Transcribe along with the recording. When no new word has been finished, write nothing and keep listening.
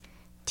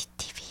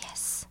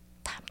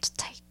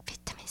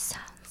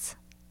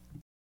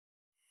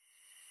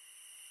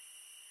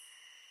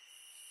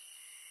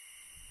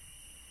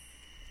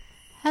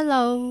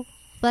Hello,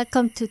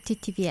 welcome to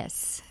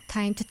TTBS,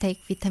 Time to Take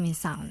Vitamin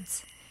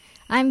Sounds.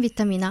 I'm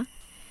Vitamina.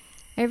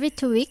 Every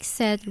 2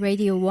 weeks at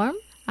Radio Warm,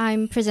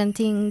 I'm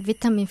presenting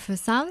Vitaminful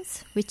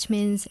Sounds, which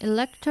means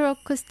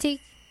electroacoustic,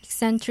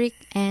 eccentric,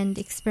 and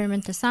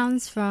experimental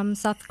sounds from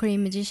South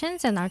Korean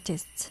musicians and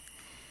artists.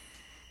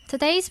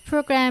 Today's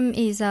program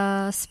is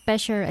a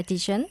special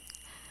edition.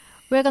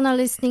 We're gonna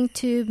listening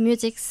to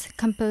music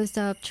composed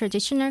of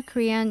traditional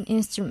Korean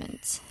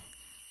instruments.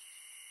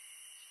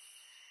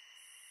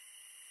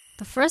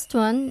 The first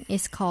one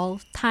is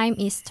called Time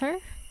Easter,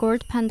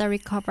 Gold Panda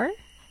Recover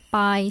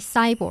by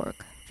Cyborg,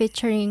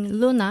 featuring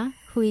Luna,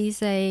 who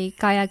is a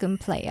gayagun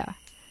player.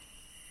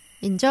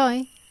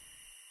 Enjoy!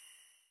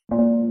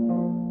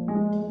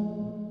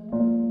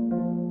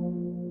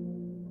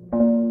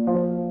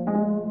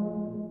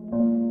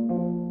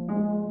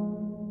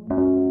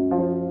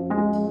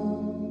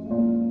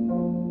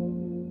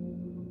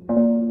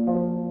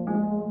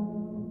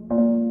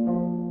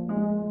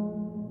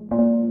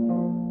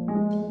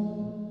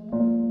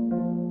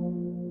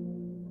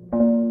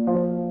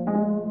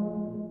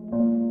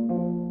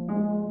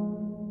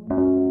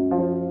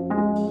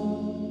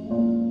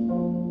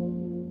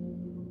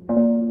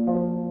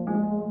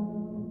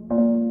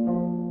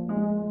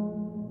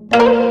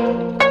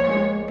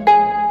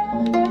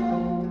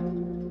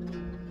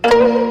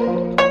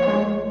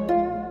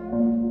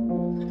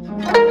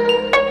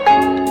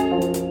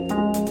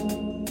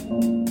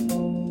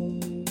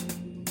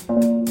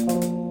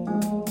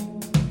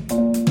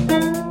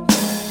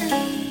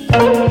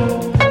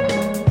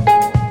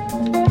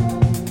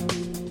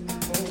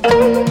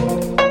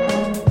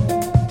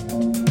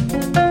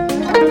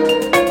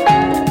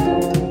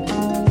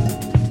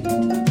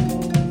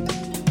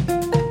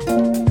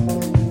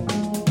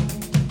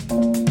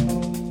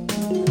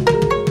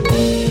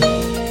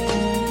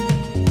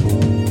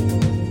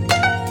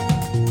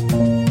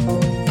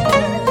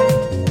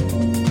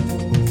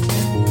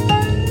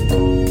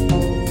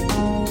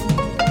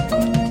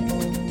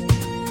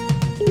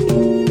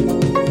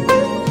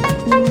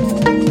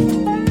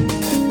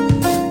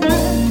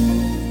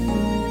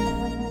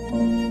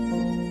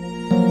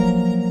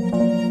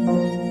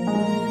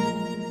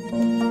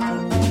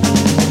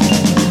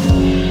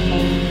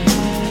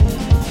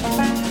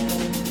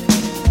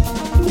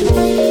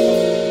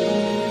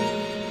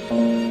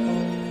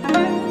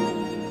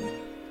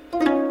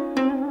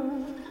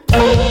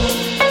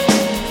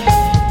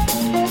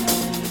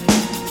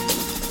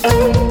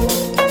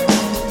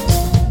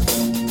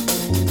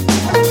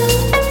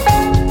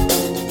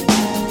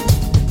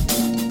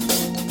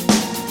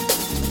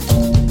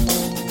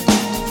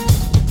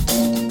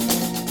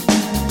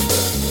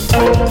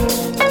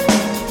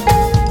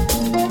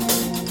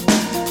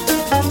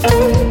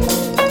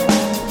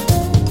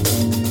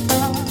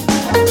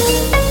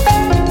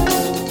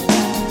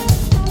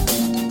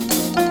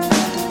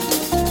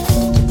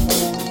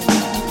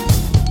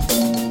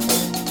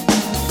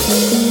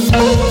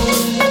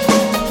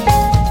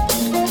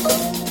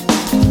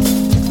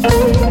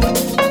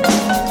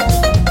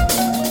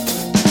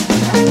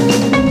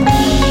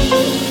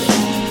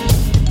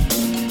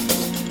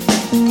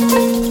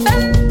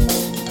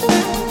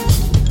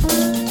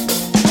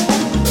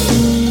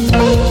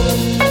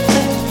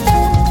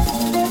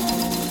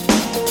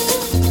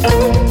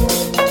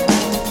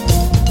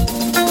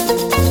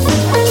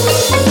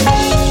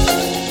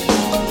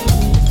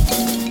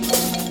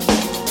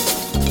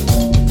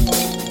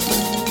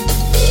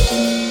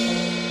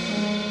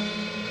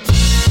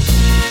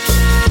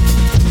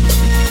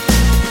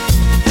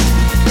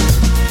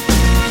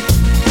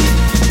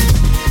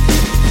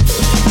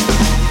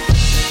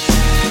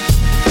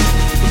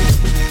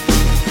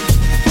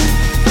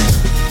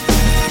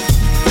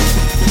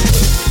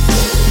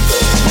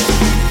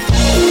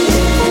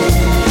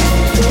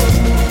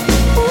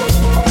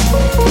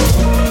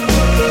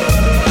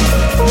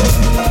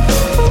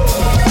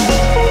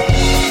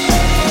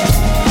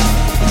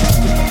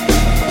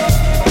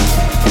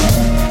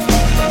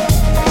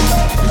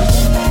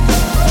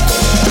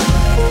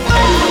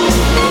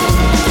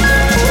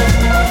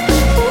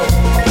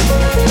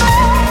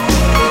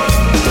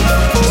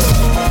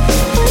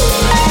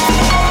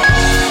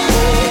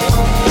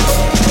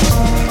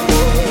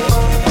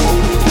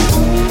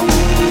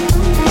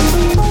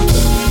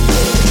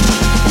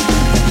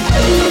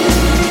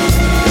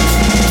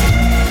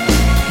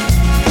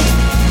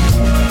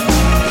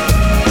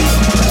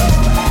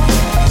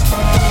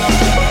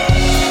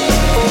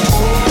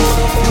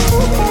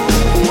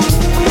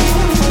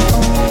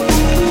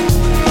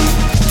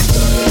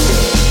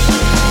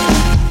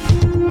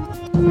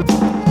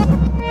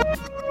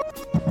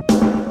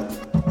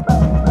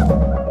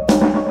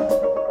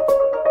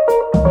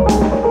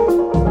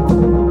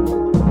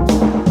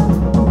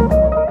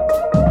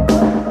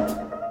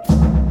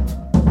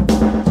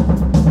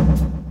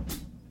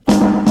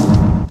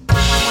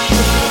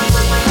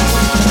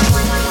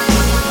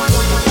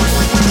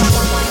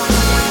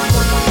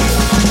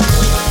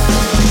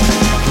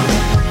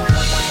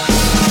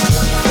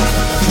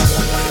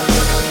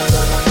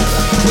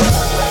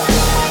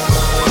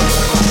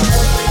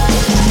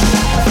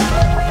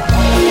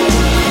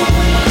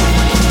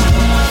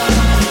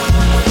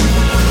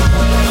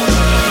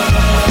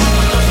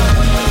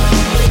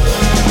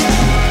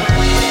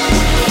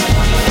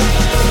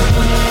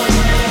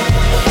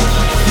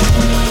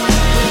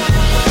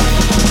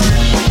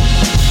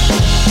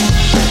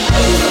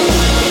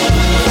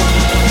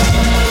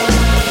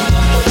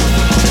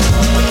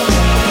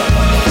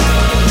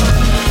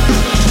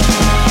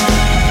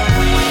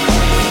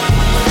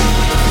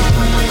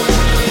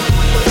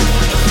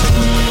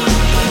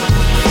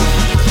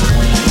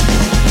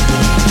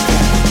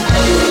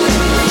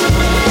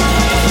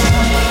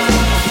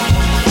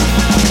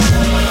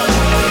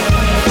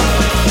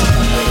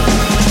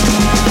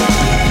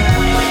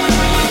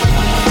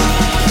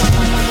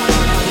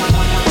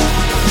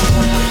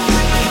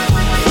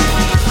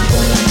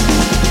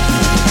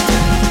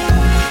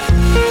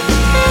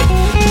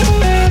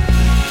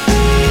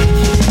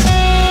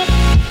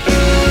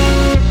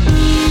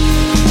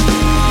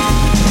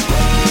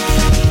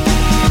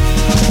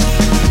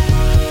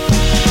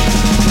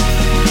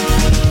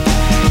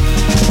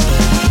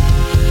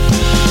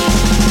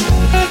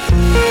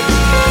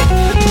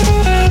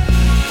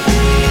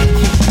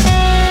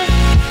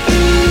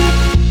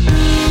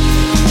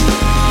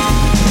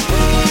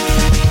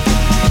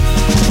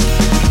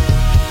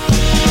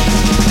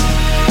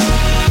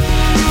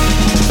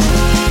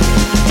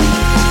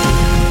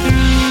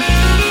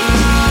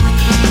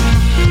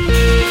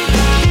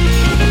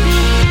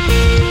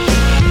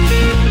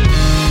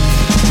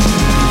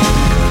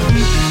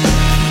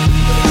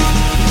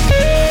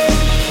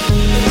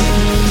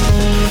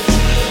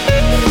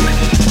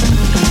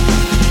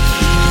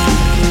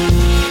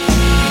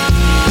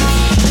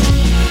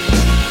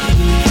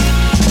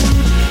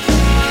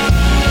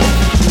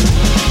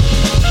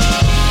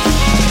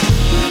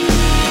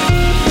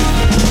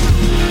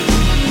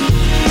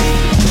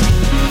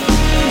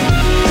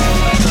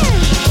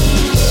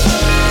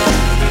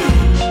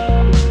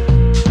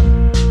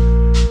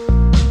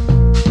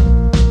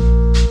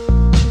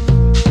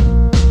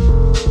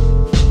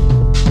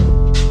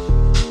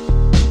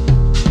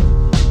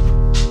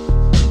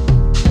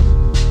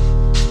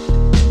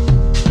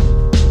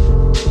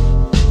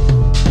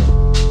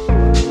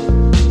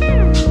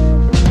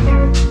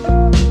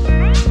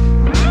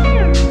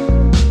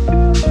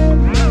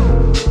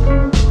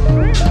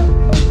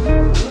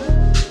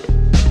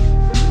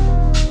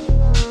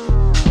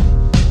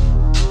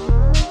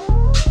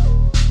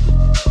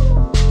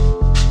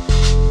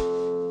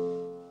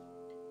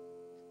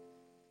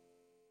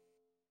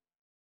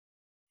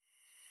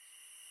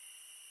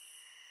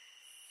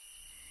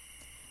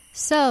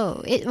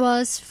 So, it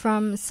was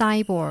from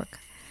Cyborg.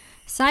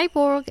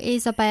 Cyborg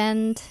is a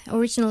band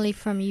originally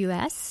from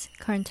US,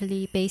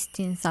 currently based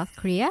in South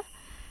Korea.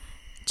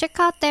 Check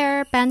out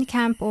their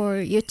Bandcamp or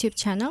YouTube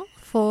channel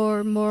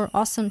for more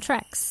awesome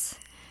tracks.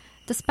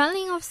 The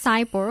spelling of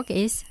Cyborg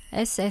is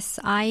SSIGHBORGGG.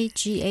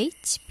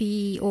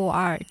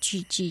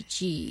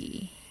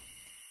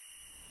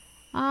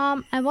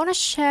 I want to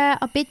share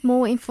a bit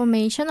more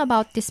information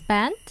about this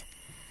band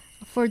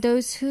for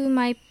those who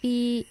might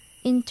be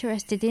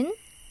interested in.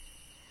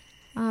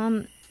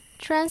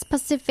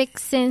 Trans-Pacific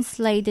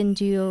synth-laden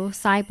duo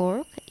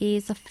Cyborg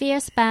is a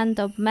fierce band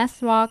of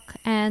math rock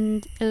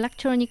and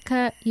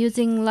electronica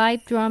using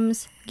live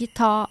drums,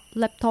 guitar,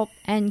 laptop,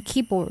 and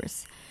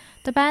keyboards.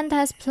 The band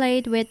has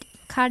played with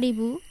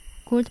Caribou,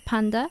 Gold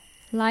Panda,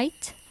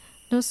 Light,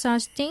 No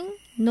Such Thing,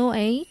 No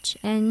Age,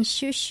 and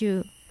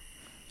Shushu.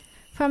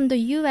 From the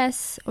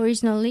US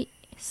originally,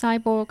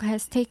 Cyborg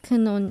has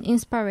taken on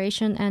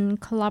inspiration and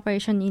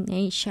collaboration in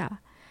Asia.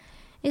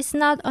 It's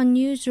not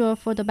unusual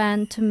for the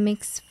band to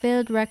mix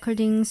field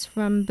recordings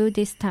from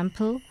Buddhist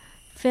temple,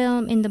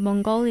 film in the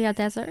Mongolia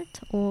desert,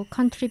 or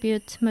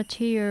contribute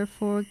material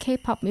for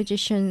K-pop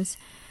musicians.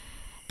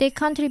 They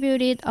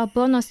contributed a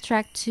bonus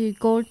track to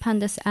Gold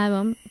Panda's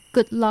album,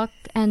 Good Luck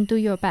and Do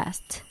Your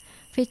Best,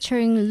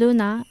 featuring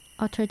Luna,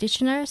 a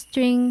traditional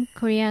string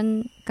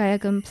Korean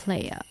gaegeum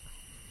player.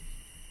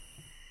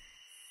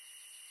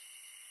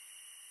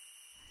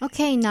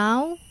 Okay,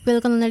 now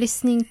we're gonna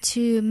listening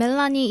to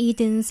Melanie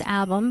Eden's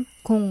album,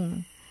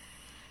 Gong.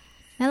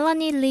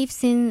 Melanie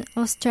lives in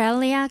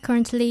Australia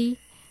currently,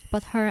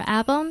 but her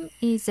album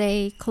is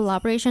a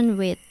collaboration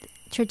with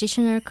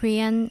traditional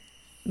Korean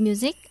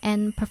music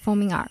and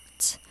performing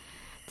arts.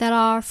 There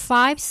are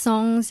 5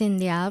 songs in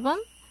the album,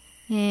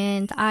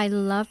 and I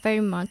love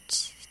very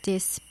much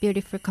this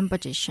beautiful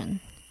composition.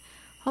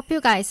 Hope you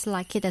guys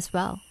like it as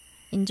well.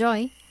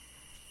 Enjoy!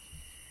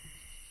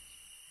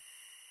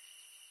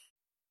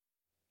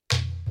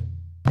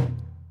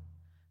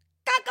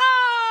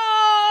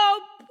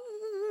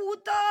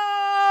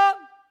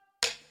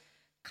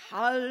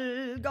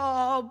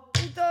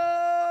 갈가부다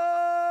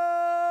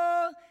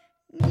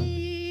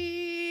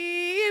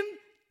님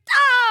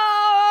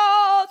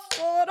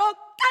따서러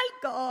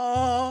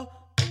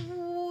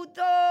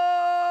갈가부다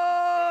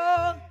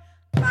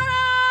바람도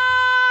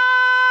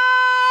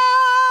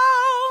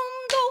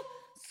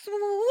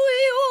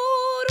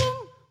수요름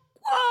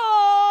꽝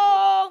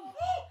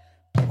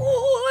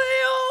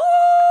보여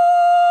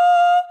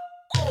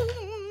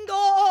웅도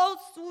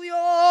수여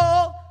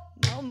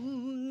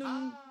남는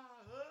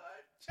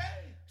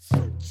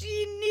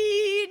수진이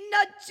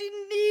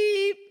나진이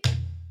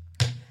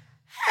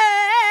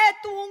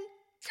해동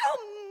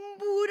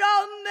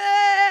전부라매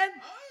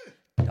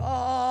다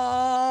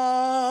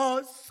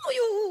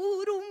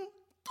수유름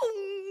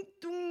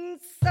둥둥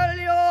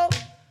살려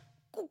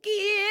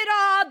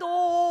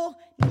꼭이라도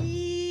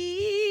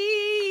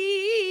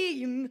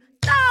님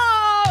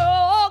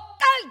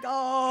따갈다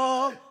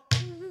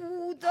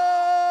우다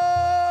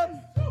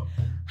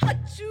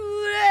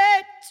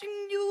하줄의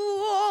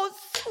증류어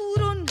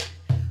술은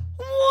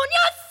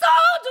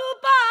원였어도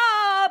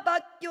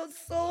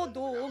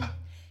바뀌었어도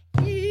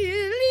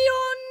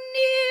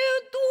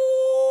 1년이도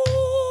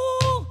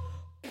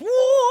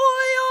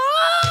보여만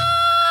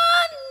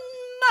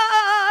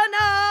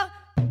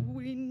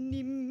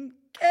우리님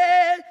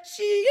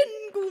계신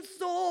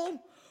구속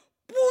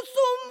무슨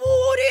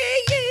물이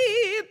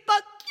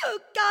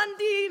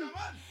바뀌어간디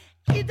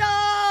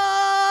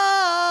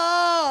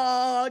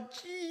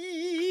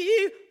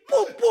이다지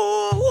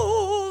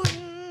뽀뽀한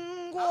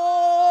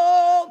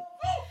거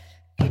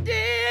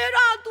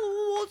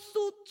이래라도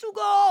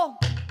소주가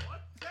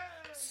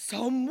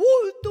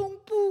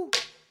선물동부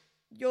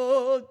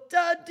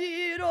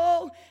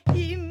여자들어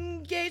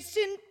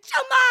임계신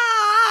처마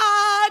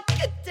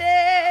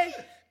그때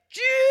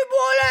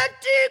주보를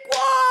찍고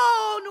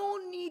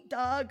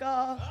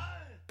논이다가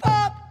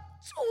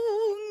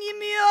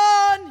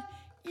밥중이면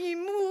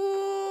이무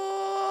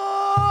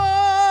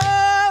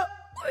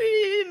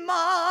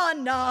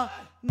얼마나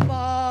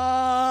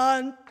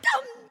만땀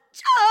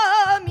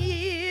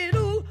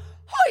참이루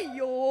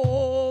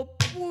허요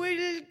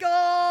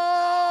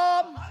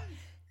불감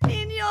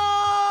니녀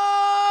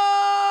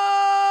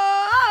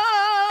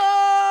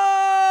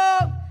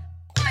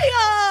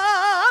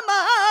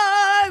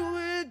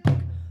과야마을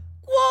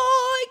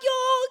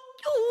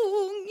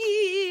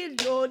과격경이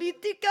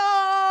려리띠가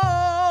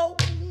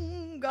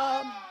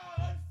운감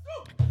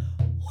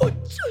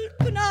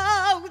우출끄나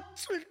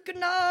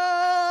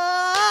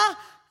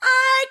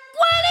아이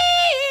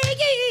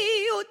꽈리기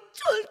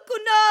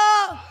우출끄나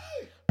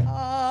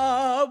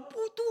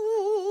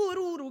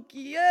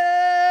아부두루루기에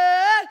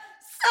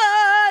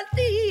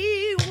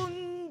살이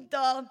운다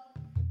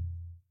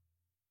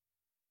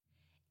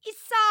이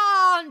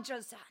산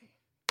저 산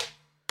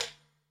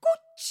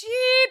꽃이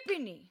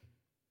피니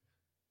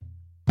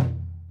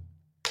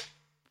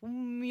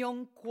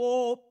분명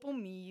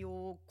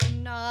꽃봄이었구나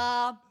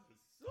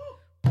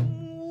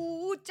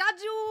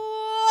무자주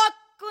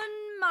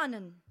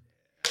끝많은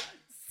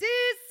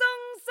세상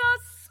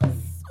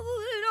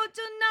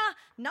쓰러졌나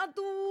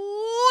나도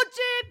집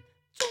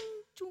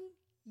종종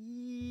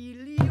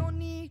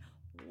일리오니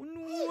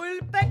오늘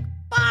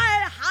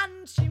백발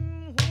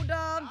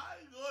한심호담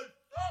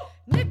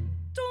내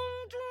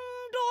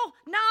종중도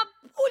나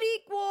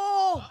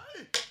버리고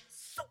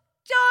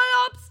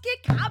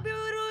속절없게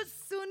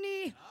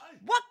가버렸으니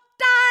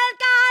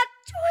왁달가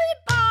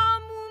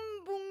출밤은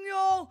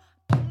북요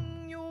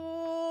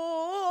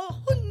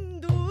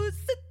혼두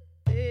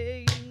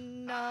쓸때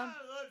있나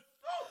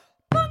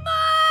뻥은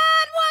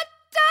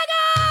왔다가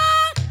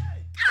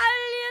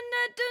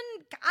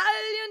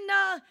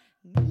갈려나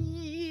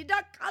니다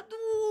가도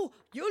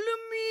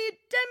여름이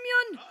되면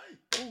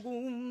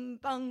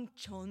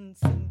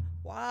고금방천승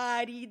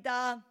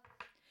와리다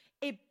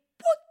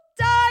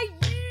에뽀짜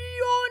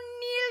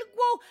일연일고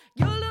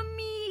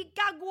여름이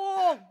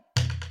가고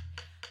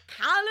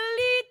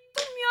가을이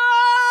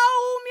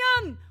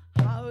뜨면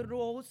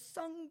하루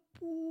상부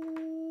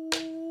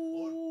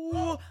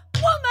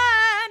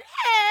뭐만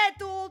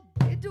해도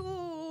돼도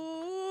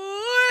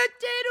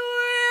때론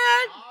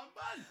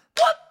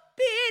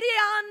꽃필이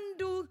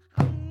안두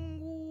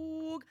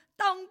한국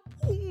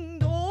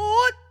땅풍도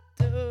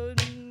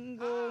뜨는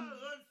거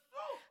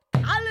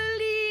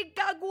가을이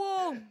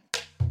가고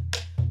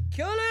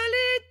겨울이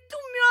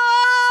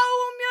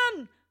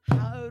뜨면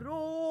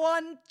하루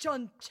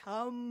완전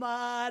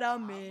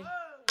찬바람에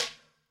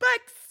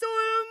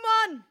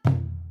백설만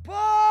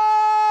봐봐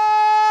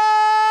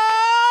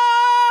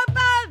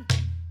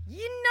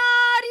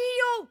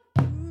이날이요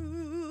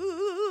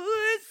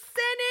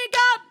세네가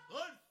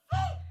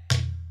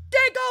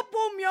때가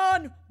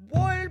보면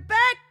월백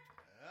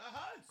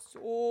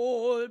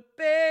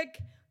솔백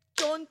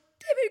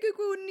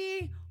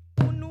전태백군이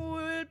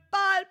오늘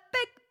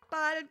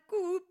빨백발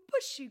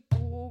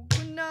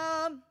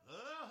굽으시고구나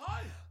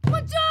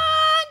무전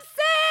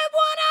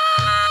세보나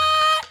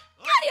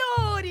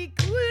가려리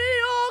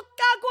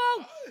굴러가고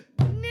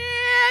내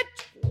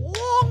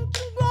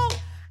총중공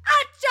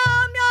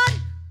아차면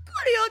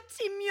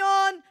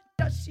끓여치면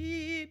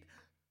다시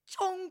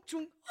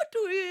청중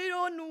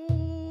어두이로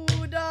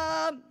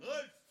누다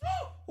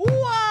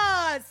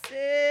와 세상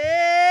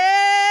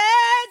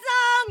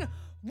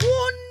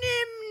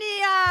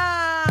원님이야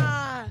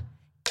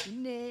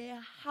내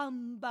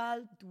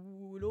한발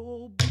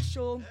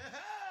둘러보셔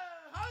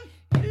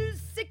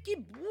일새끼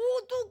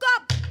모두가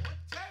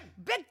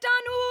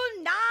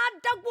백단을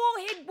나다고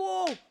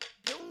해고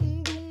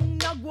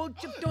병둥나고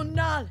죽던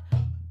날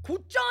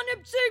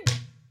곧전입식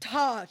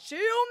다시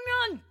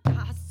오면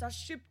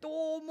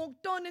 40도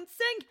먹던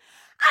인생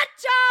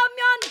아차면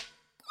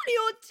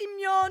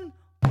끓여지면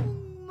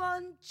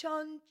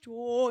만찬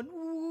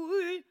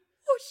전울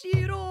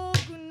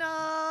오시로구나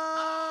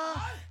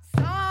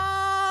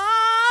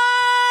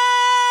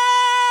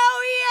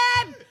사위에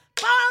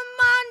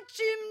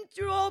밤만침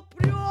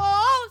들어버려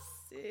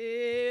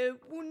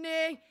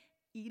세운에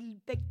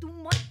 100도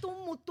맛도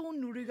못도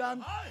누리가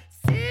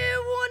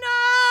세워나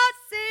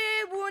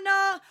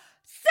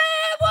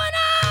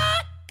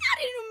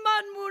가리는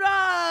만물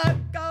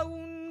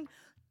아까운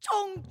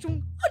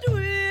청중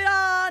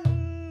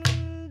어두이란다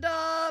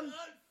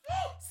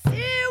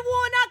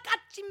세워나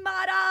갖지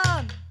마라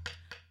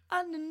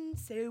아는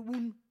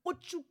세운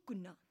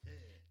어죽구나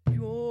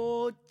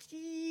요지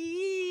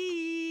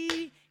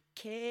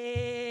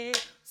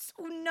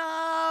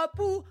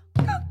개수나부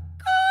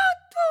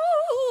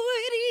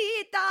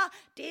깎아두리다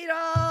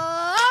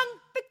디랑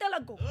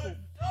빽달라고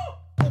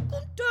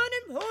꼬꿈터는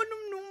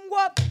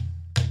허num놈과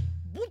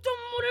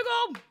무좀무리고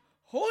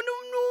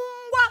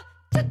허num놈과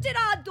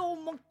째째라도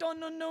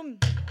먹던 놈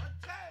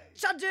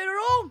자제로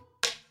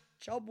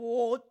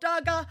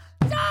접었다가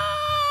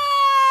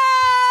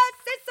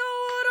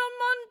세서로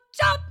먼저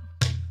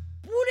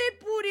뿌리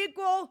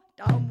뿌리고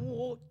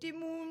나무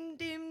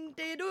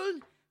띠문dim대를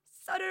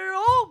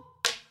쌀로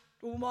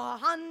도마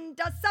한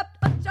다섯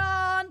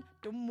반잔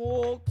또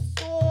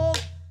목속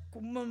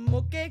국물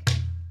먹게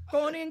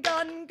거린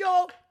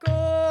간격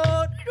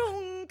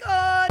거리롱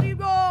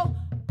가리고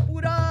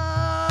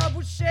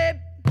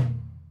뿌라부셰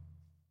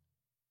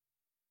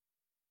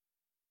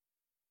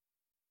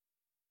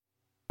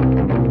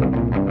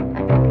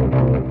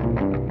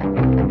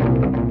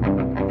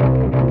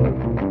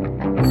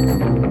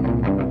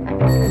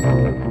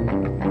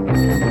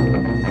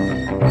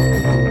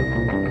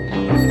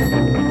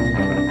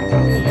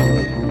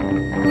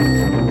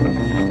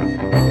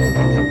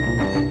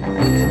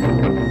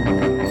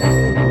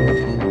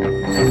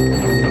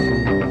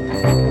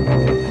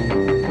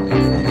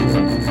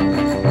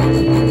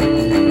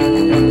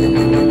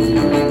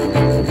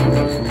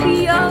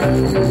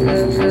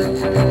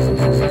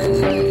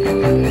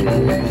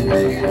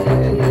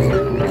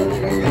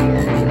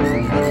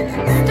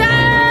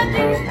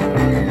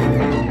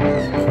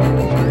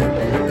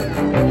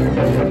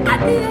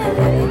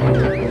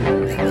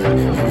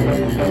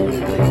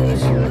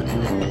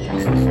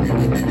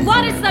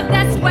What is the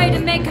best way to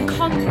make a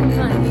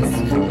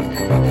compromise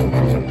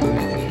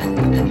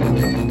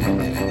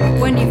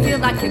when you feel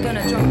like you're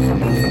gonna drop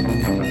off?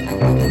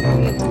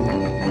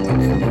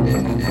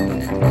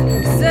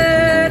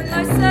 Set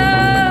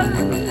myself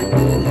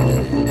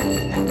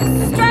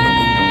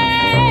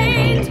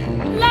straight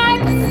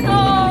like a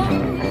stone.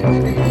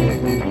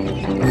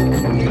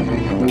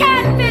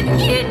 Can't fit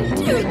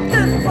into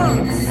the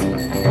box.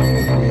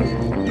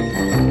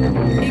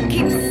 It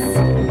keeps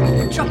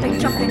dropping.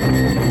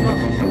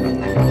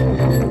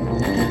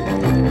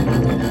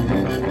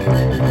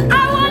 I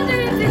wonder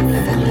if it's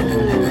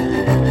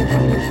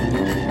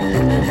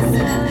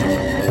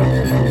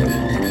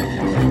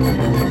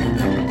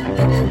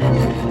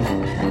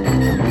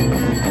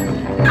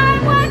I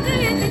wonder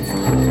if it's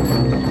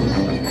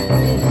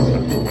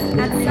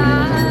outside.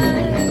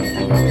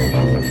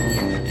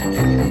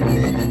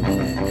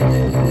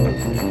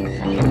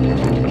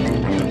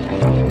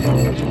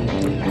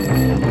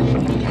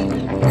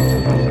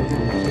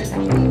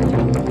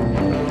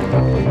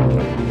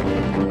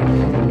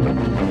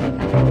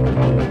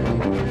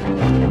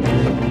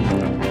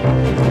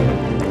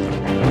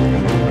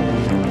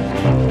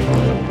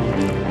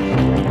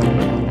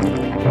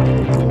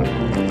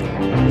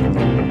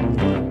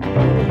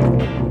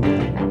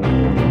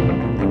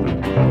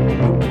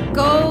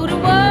 Go to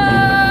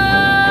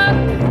work,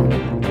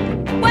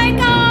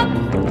 wake up,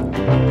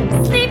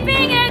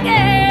 sleeping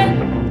again.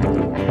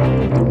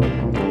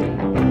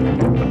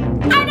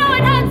 I know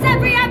it hurts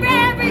every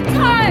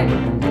time,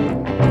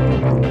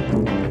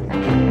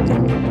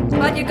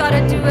 but you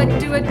gotta do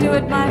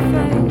it, my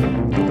friend.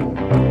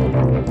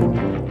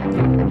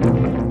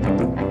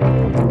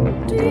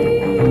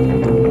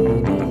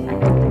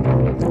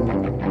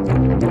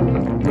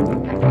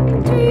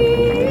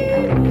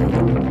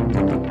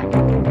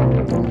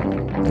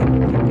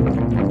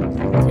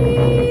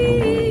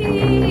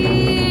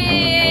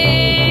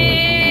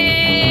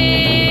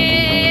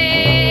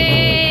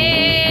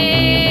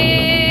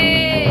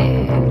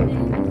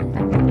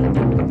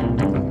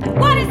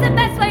 What is the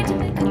best way to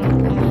make a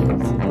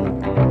compromise?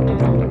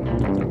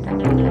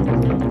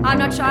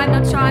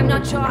 I'm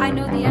not sure I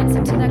know the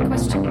answer to that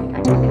question.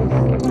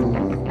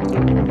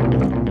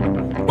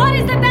 What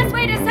is the best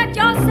way to set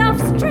yourself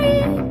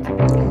straight?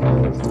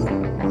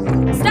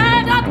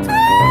 Stand up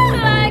tall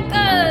like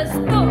a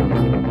stalk.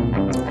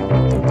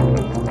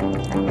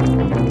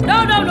 No,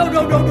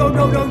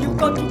 you've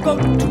got to go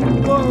to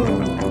work.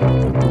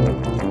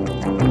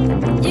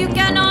 You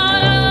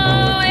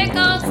cannot wake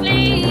up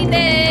sleeping.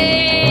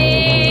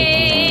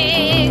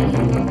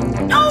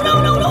 No,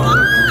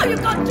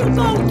 you've got to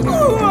go to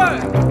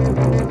work.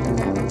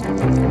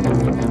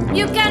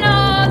 You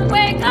cannot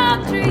wake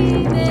up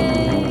dreaming.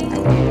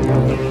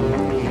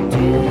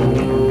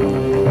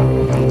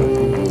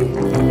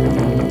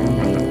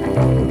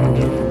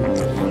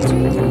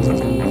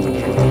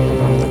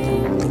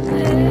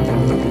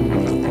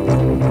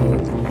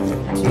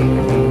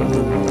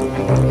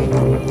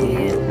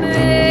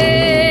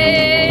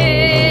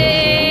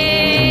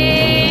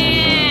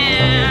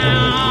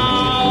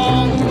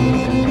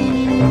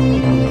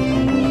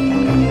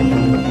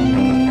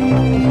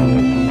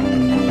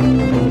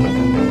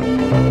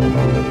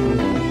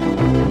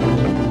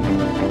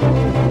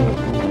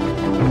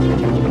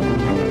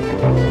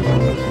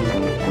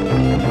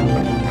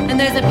 And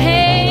there's a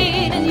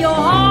pain in your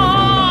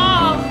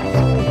heart,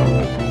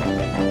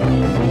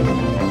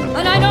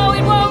 and I know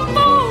it won't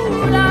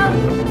fall out.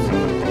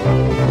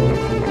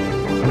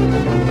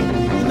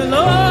 And the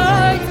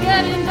light's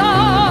getting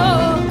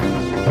dark,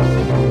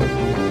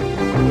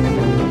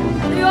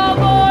 your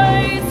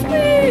voice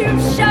will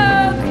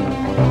shout.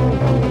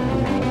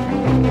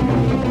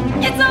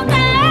 It's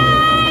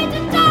okay to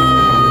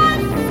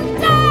dance.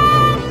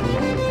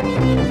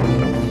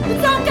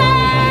 It's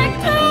okay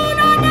to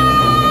not know.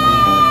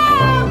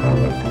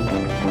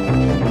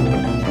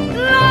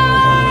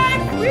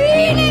 Life we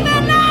live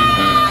in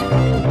now,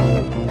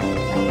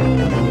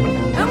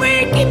 and we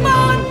keep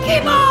on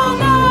going.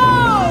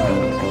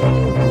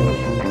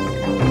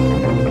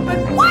 But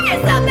what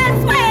is the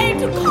best way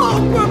to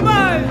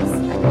compromise?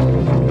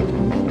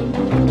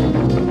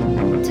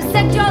 To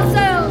set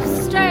yourself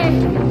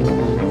straight.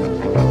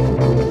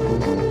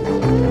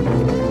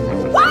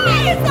 What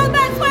is the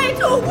best way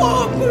to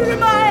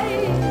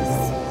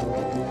compromise?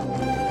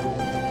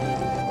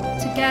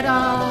 To get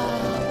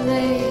up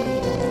late.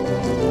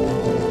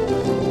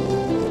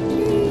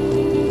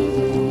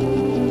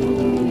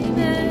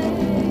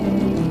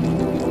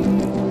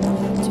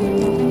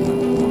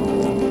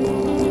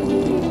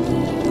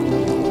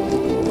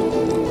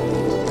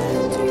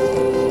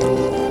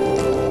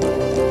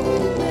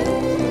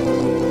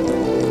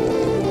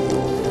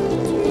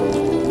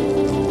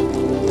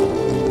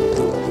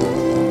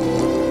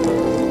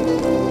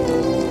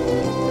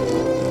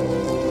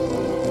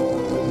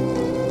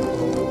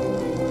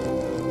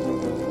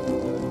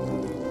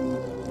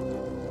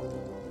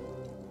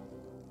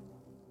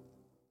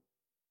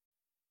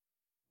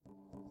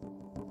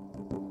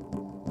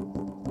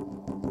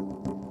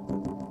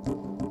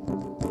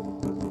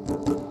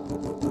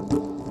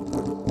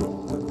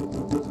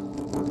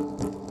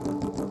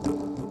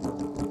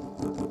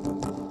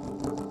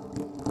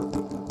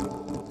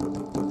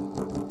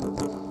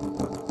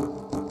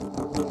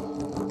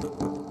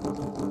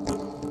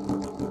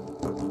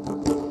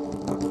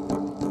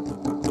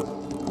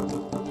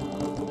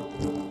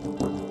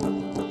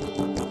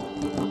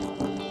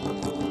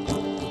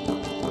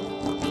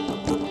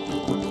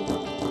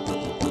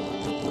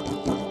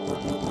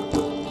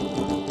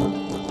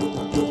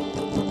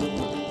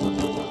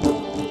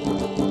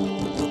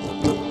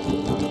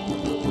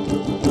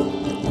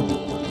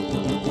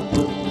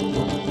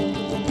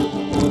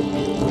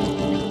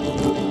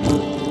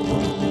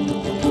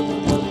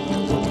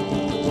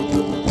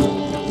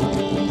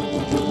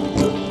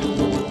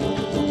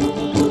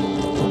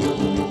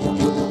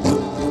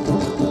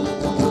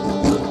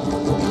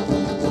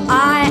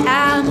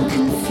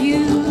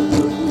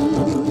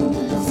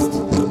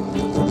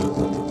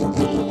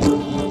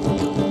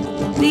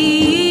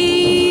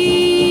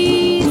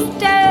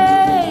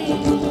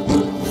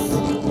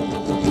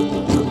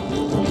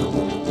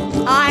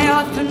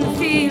 often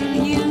feel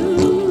used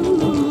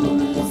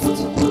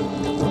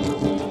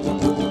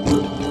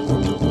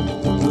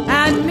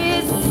and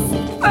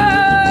misphrased.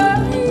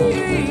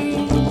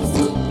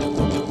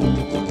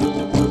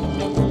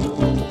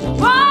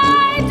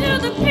 Why do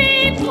the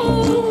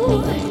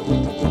people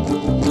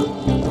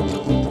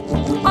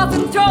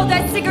often throw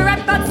their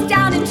cigarette butts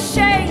down in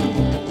shame?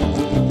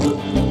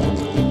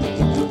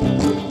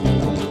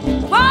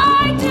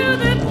 Why do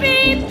the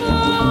people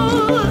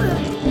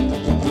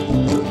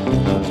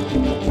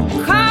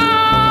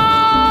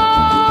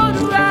crowd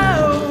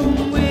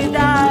around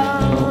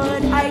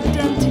without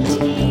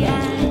identity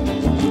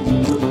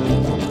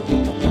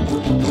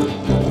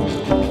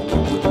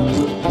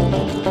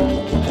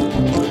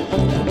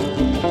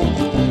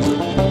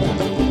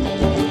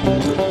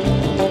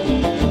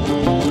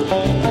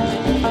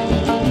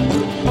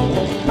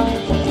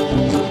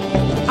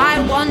I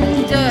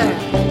wonder,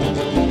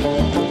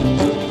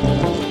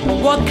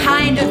 what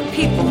kind of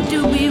people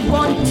do we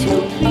want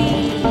to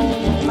be?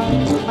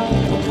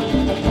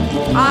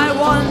 I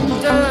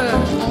wonder,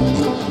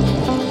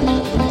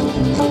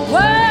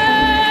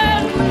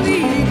 when will we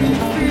be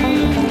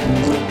free?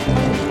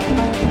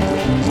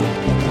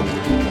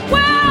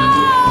 We're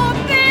all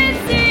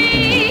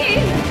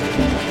busy,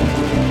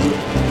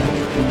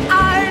 I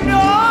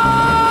know.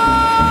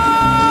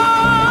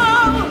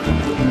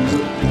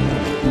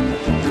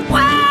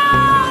 We're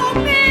all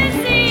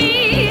busy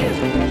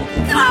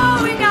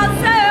throwing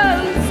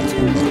ourselves to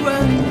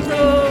and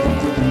fro,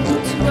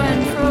 to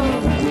and fro.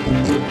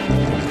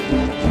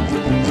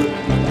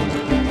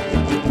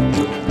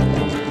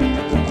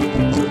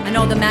 And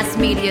all the mass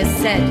media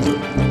said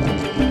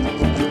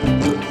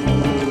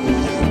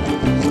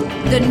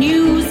the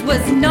news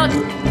was not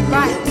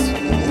right.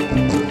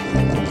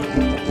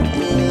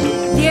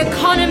 The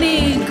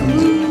economy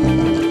grew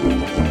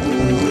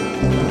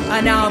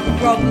and our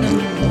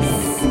problems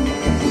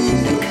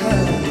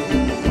occurred.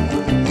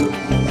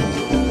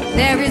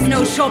 There is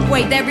no short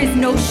way, there is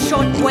no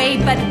short way,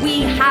 but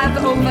we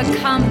have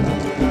overcome.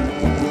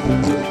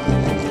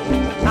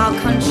 Our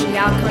country,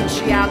 our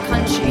country, our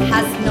country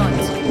has not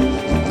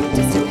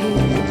disappeared.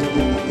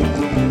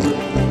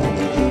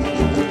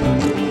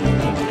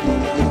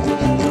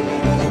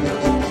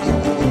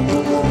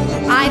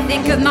 I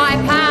think of my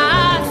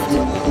past.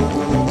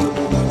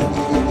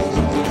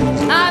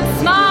 I'm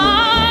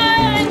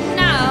smiling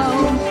now.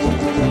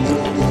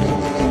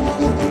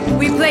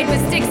 We played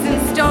with sticks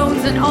and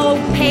stones and old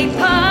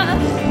paper,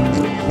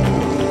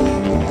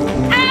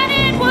 and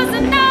it was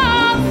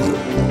enough.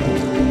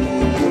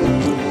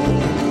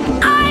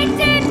 I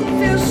didn't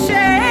feel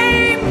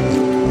shame.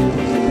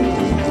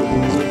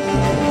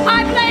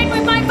 I played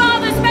with my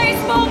father's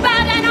baseball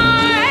bat and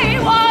I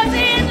was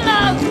in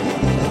love.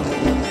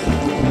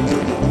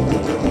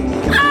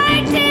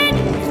 I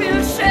didn't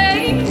feel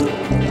shame.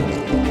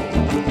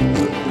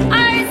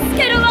 I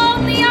skid along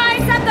the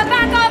ice at the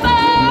back of a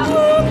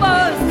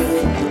bus.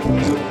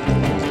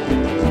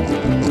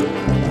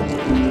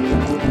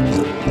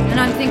 And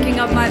I'm thinking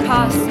of my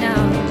past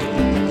now.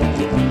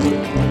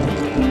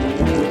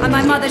 And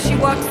my mother, she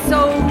worked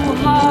so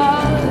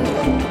hard.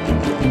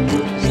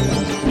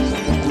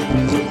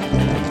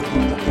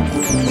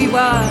 We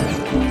were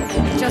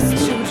just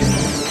children.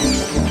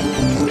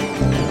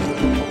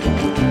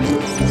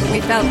 We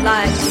felt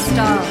like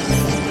stars.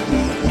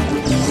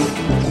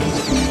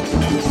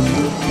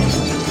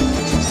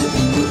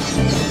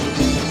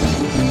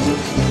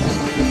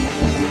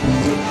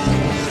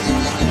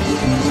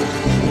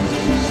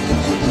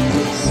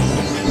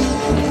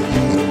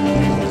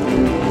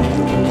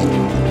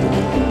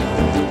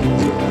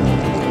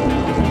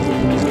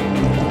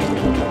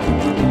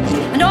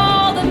 And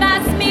all the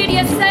mass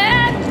media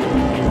said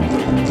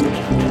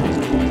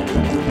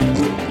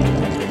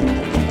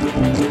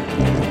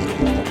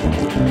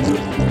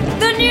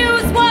the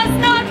news was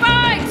not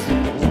right.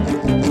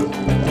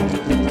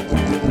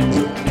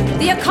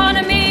 The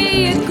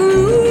economy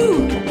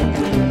grew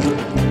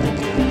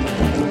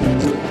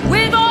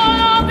with all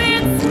of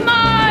its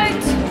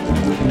might.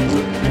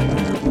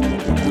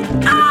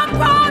 Our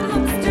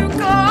problems to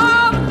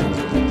come,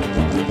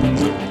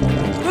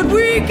 but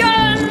we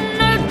can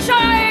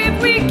achieve,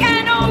 we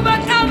can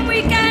overcome,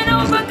 we can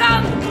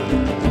overcome.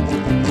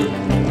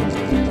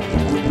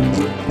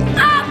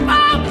 Our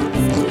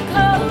problems to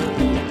come,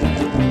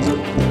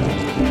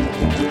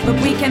 but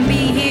we can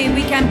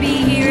be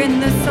here in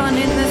the sun,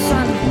 in the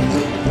sun.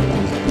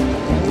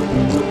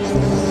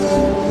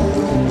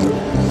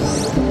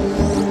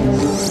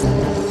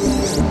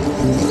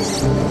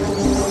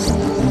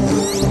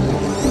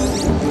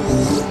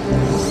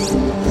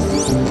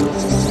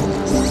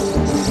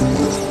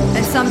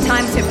 And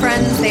sometimes your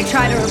friends, they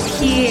try to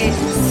appear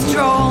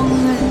strong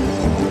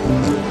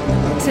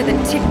to the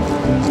tip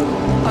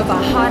of a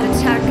heart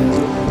attack.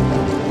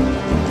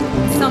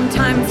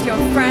 Sometimes your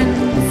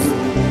friends,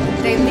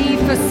 they leave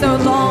for so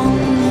long,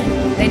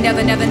 they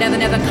never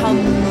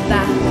come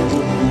back.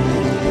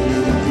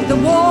 The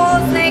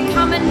wars, they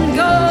come and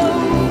go.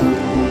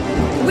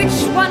 Which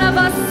one of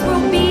us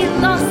will be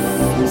lost?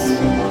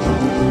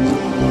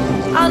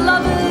 Our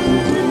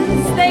lovers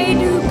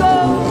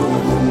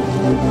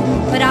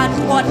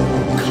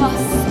what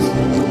cost?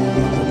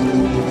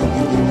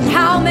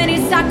 How many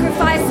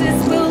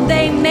sacrifices will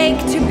they make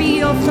to be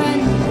your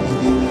friend?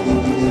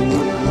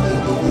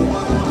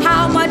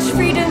 How much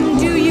freedom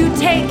do you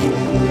take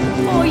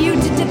for you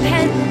to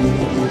depend?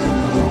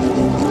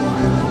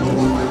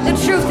 The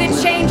truth,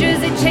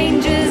 it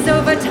changes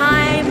over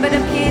time, but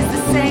appears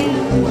the same.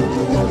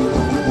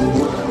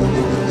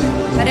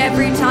 But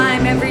every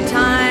time,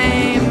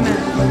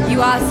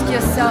 you ask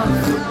yourself,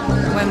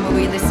 when will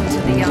we listen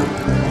to the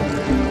young?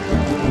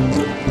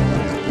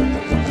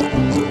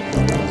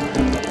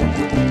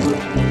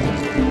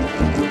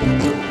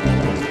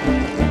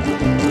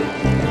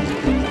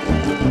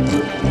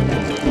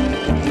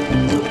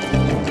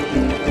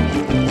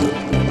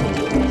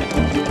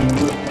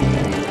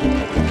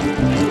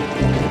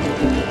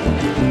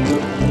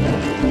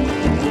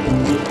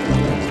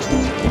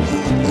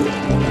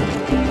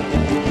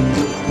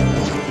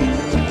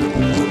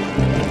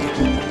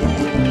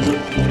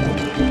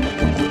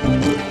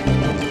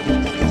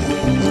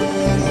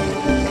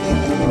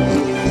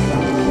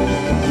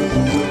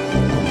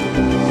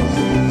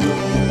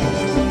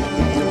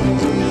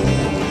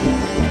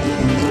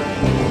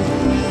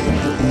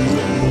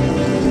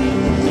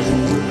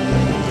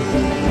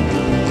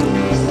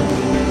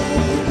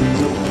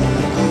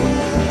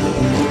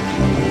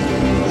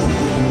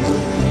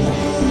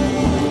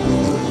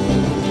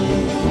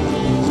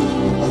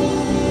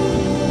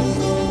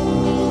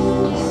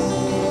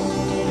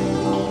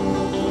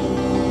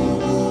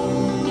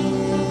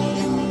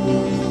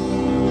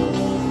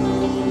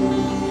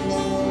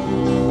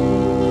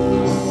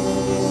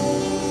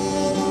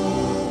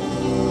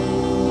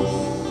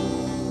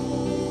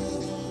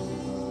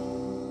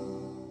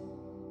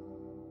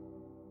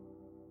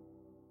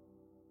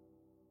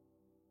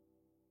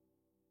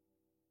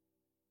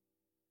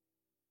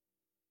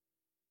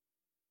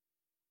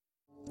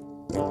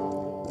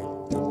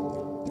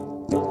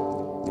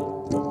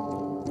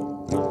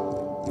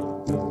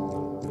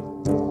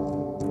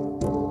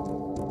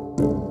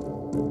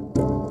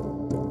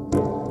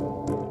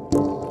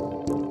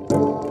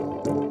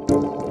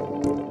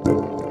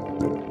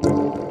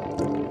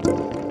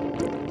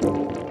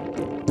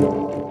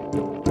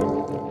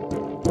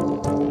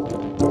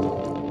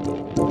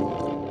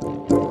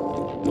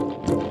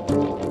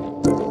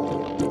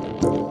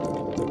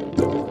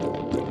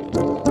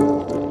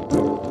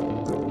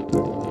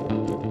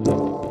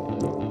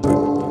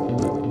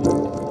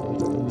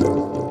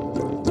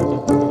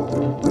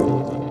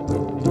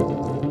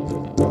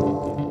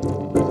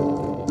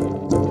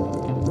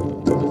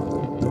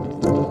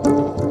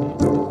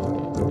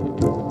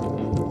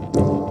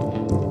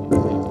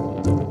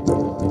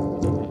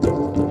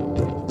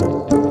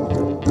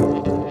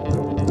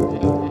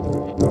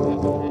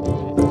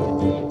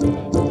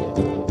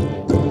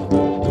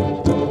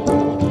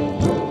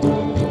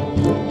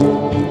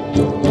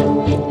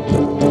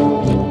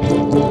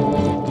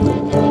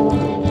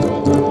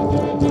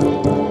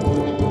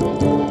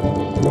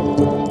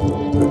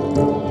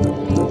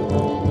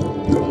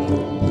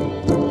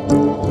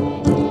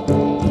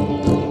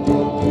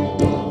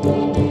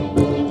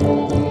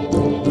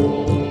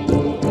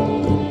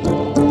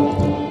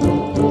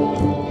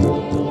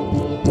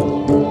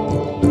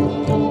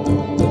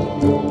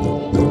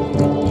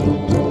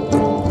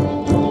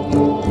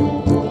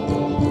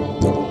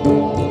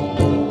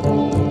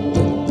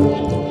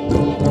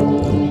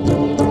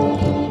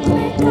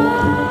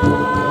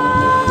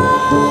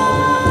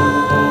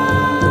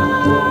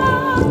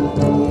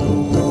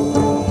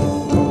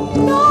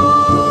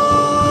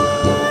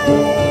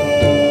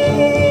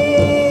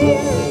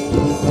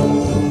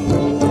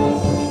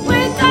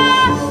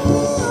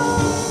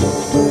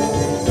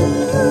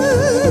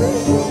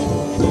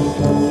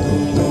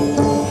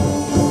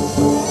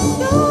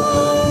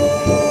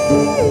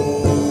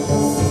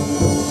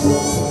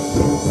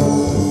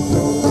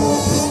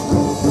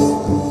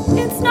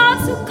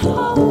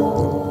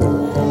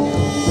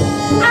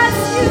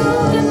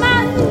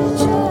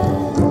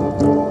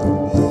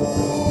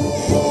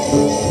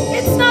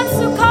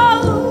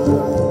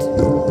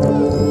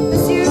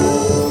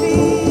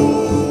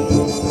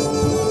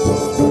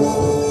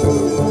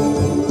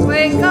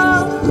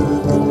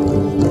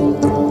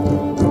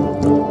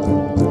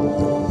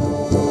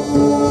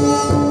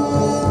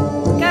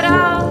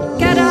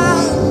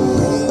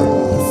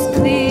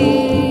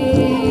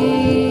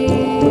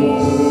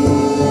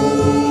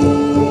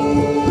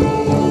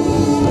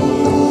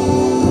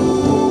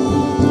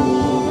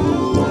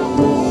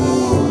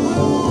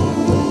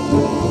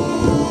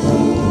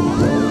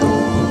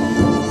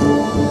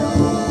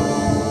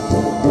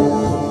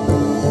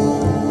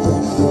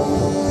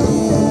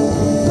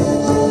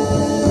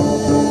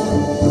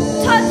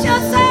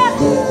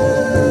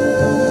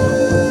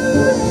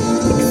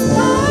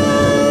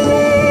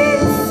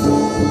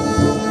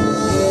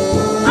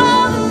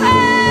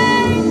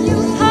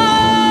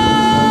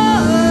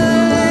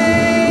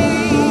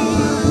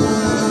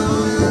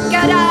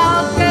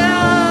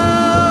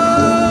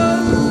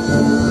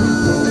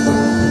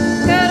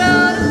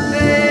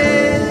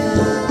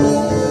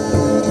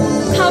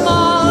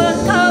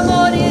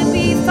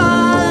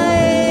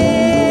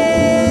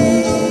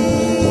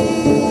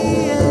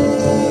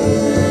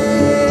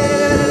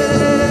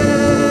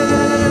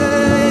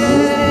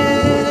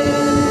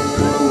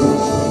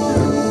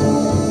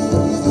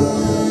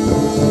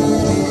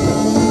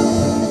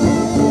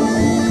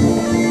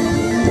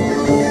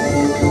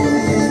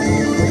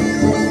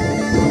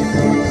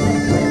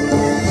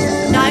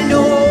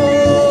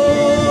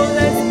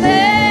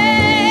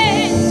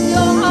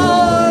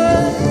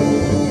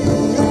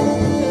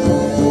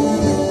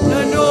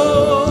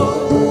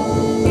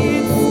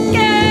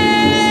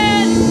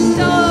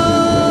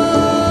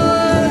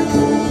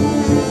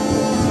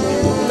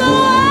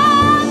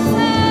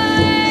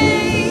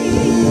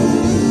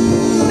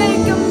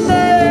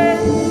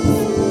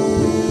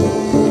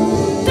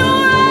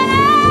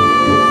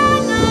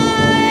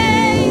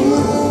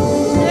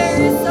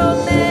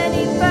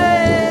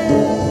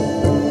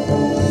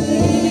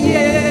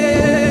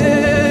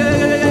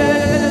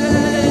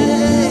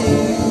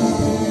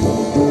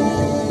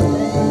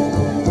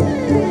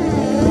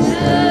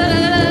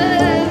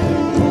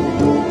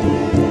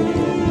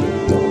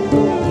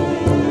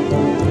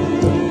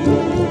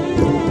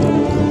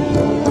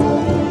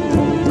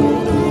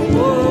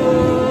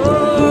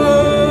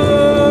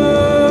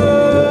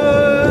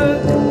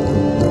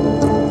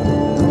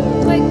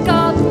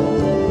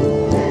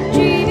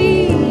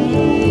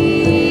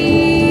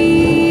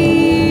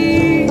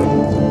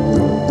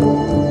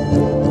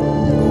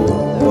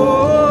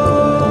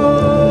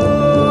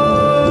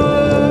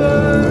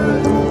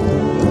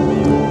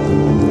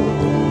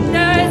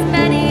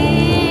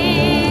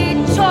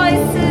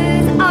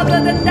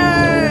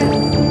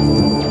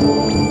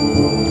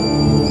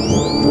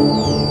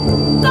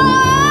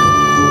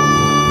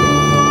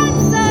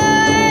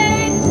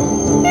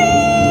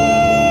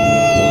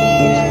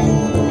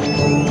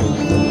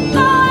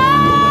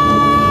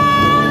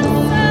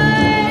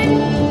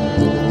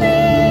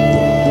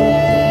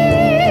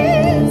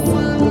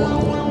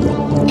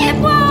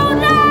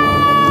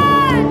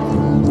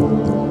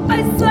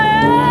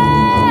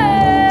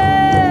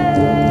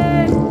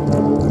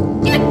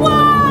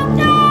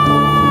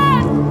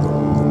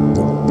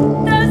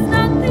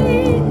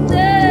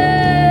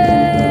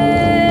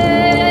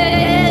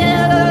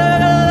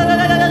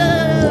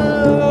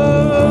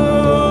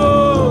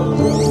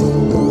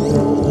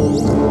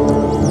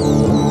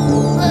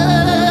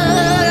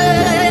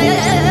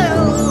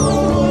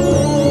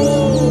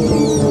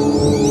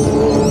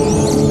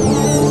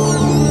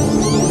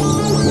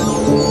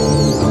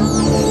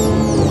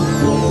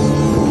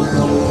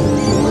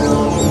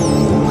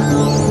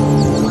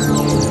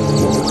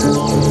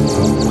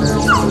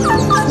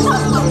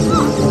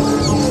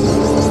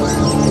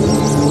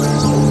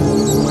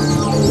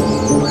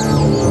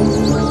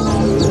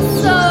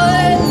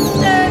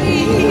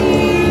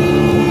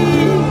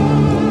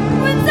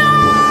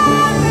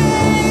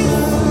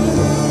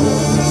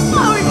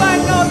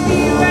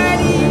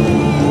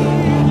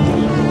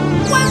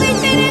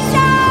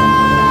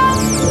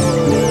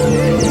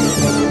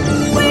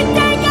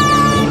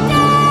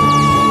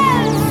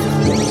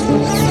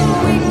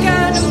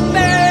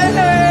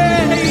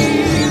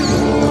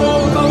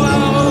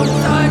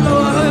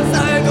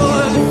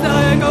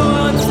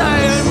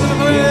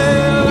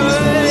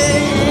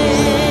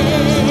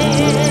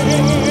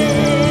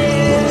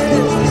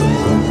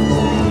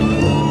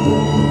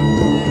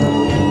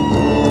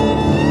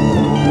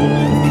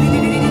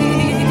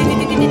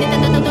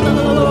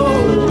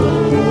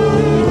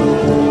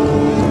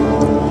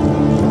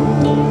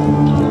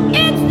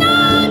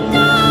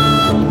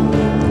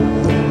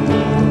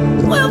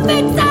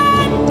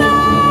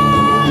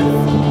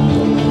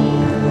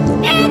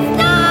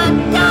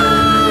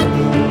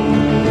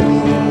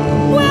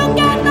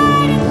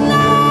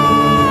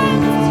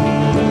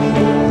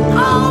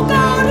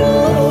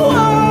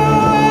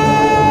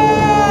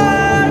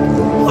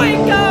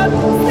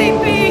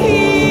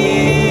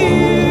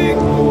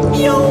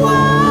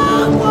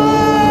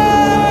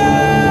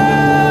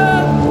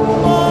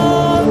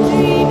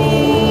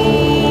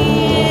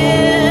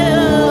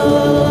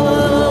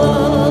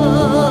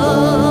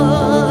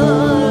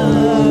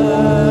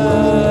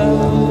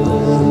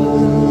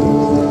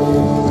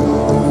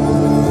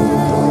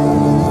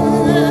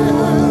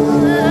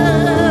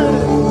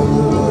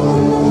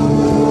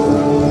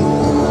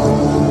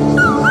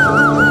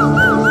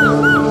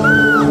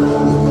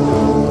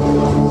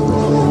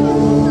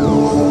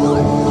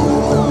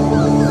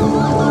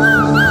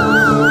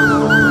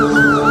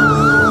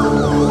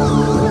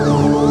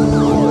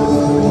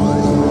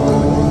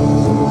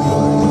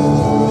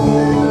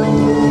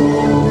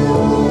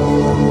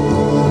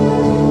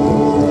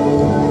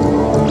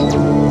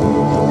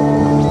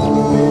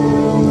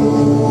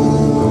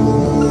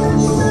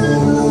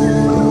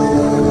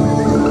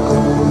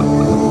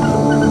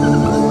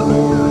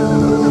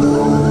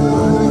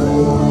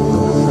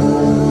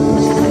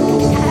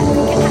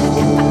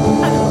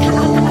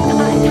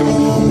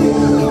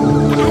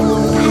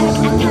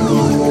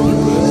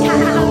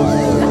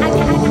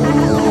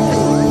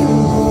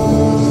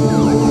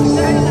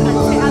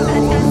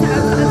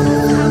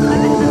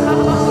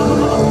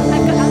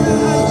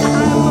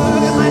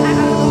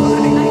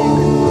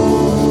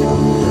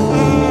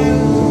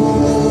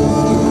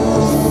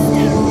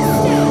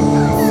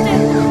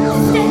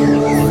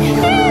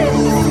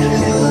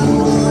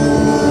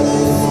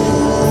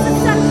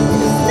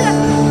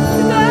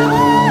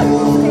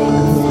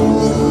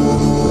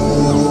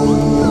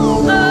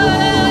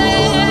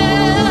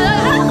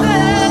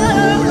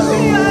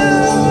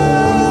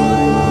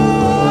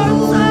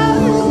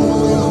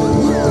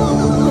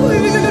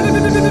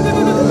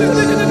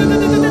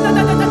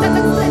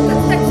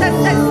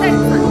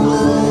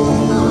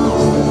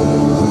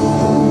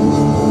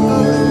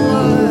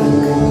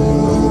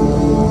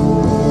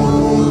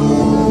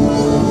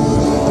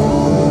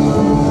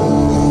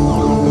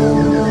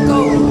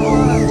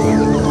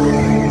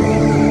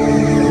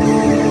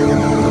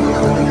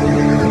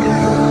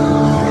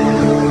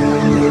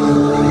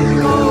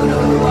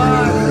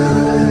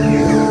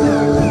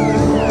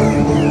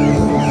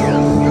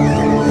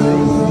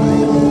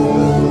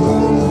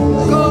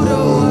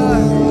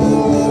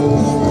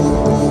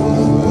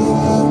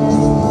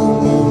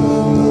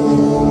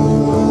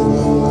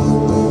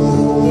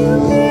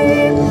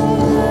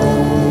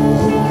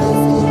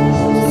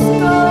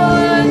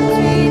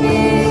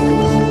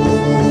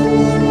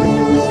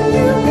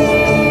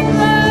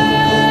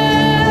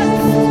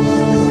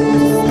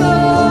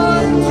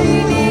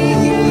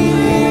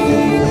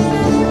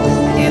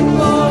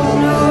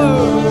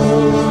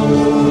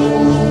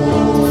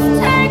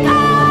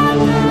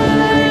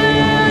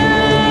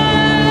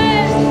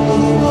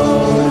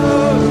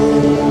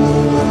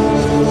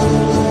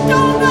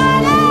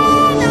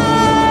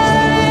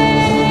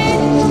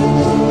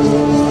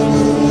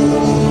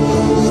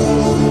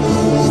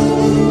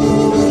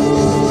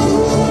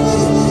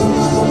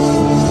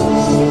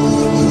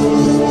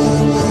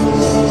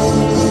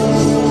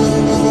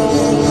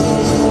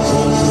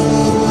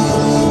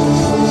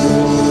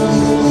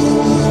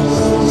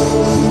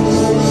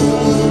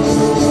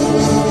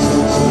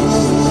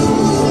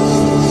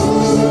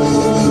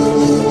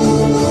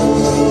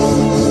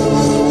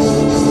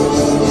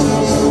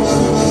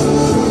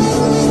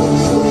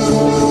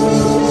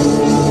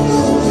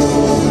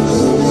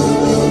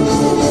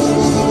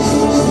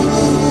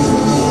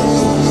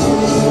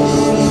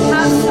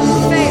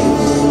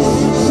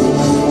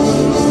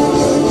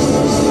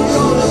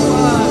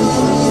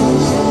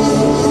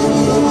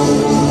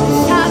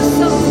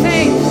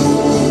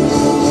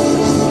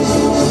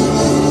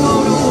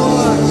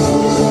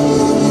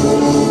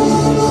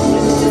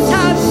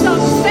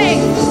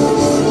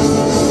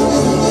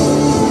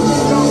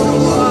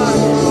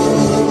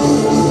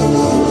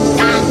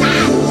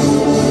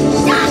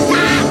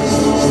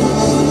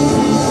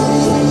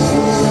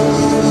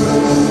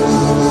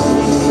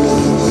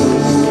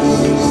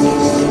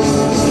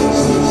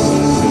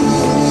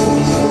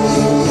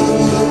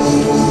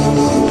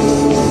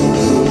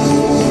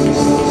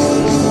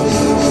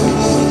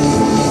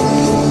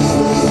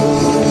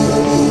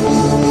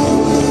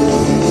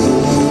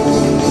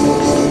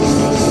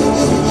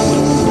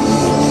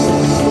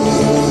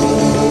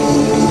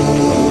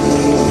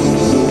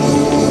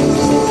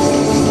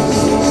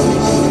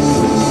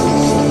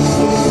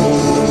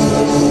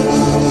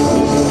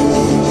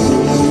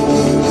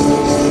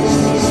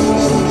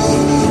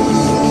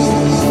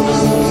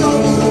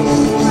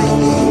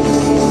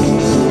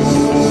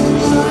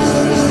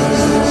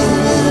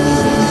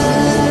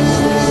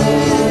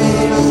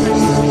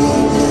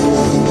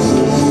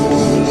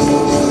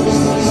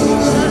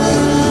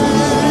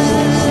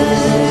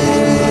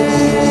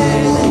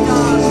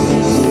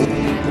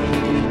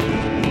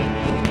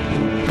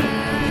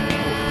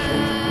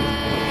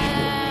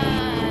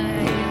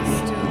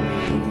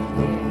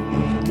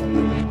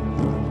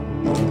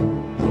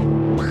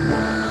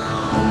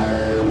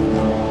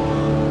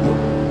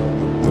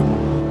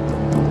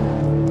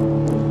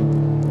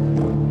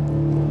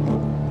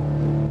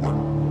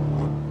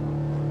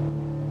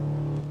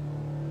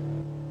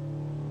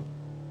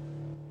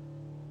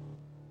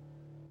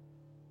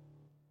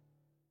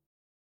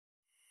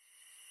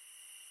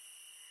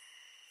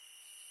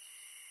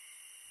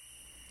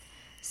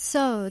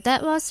 So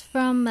that was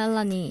from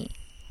Melanie,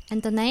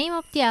 and the name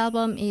of the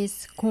album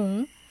is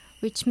Gong,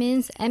 which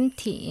means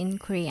empty in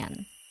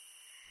Korean.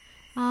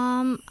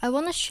 I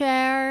want to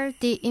share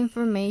the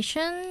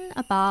information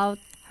about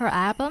her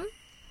album.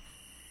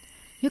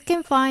 You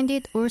can find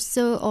it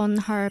also on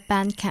her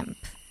Bandcamp.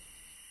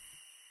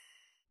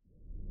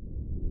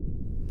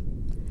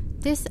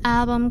 This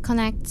album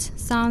connects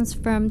sounds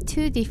from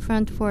two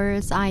different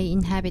worlds I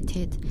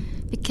inhabited,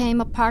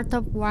 became a part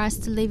of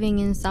whilst living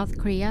in South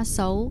Korea,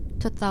 Seoul,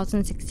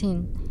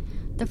 2016.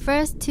 The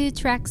first two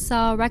tracks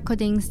are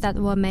recordings that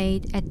were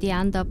made at the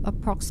end of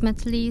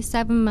approximately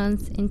 7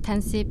 months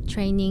intensive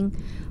training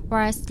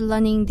whilst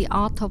learning the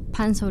art of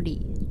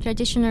pansori,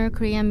 traditional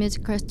Korean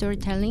musical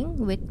storytelling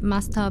with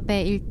Master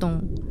Bae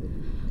Il-dong.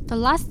 The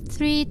last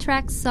three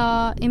tracks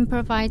are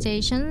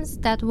improvisations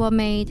that were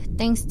made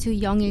thanks to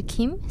Young-il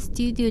Kim,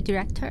 studio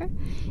director,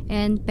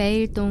 and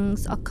Bae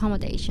Il-dong's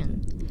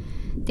accommodation.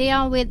 They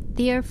are with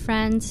dear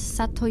friends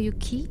Sato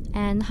Yuki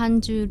and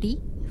Hanju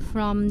Lee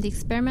from the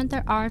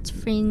experimental arts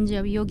fringe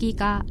of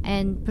Yogiga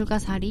and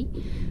Bulgasari,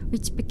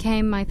 which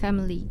became my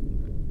family.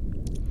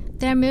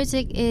 Their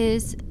music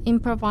is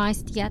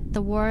improvised, yet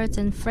the words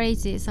and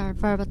phrases are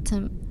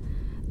verbatim.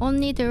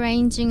 Only the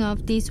arranging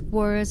of these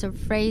words or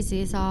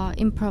phrases are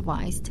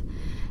improvised.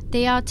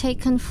 They are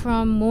taken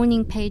from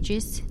Morning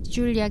Pages,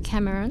 Julia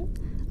Cameron,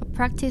 a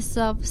practice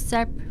of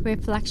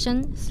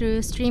self-reflection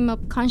through stream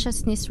of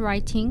consciousness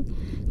writing,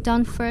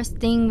 done first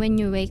thing when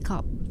you wake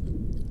up.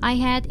 I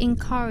had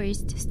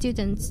encouraged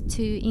students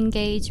to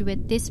engage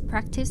with this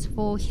practice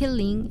for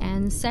healing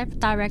and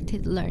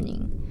self-directed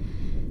learning.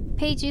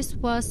 Pages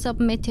were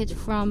submitted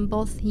from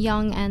both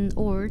young and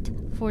old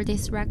for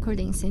this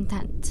recording's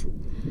intent.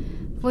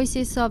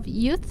 Voices of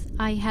youth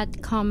I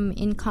had come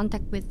in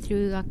contact with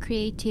through a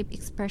creative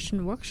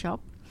expression workshop,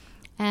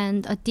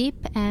 and a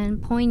deep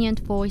and poignant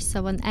voice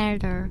of an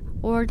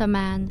older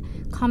man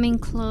coming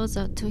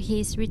closer to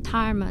his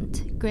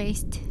retirement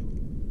graced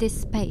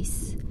this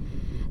space.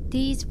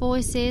 These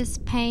voices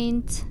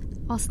paint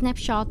a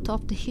snapshot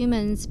of the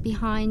humans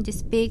behind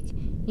this big,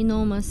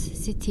 enormous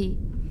city.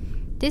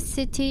 This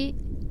city,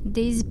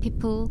 these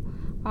people,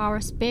 our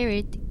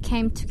spirit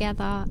came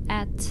together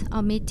at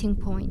a meeting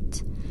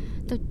point.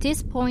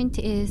 This point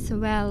is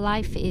where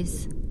life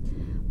is,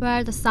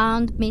 where the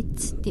sound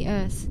meets the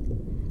earth.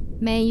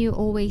 May you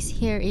always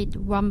hear it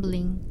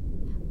rumbling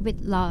with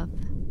love.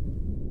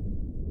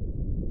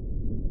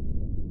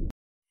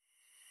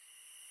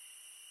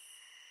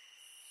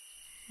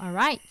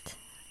 Alright,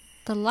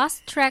 the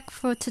last track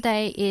for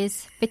today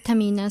is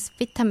Vitamina's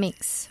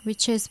Vitamix,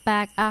 which is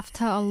back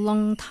after a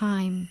long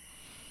time.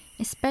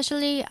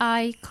 Especially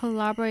I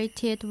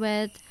collaborated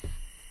with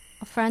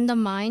a friend of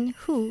mine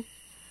who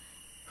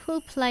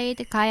played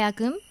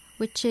gayagum,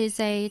 which is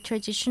a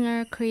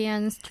traditional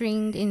Korean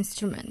stringed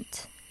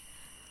instrument.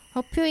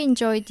 Hope you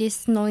enjoyed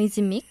this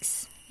noisy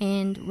mix,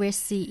 and we'll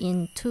see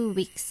in 2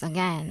 weeks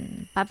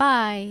again. Bye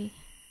bye!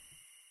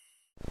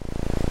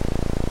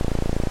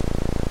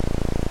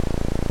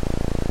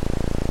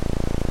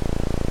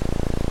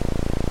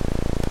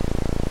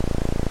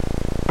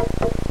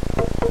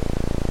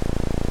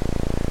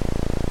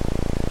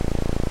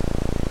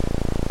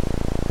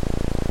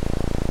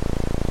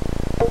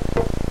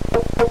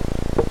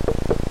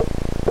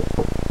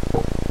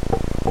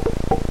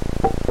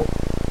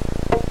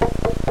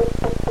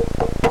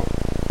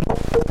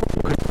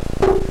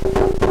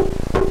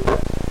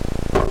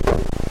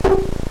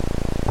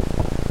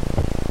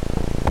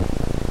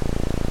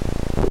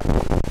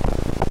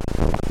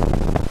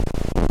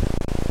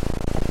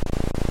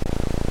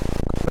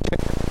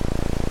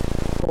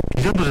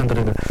 이 정도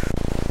전달해가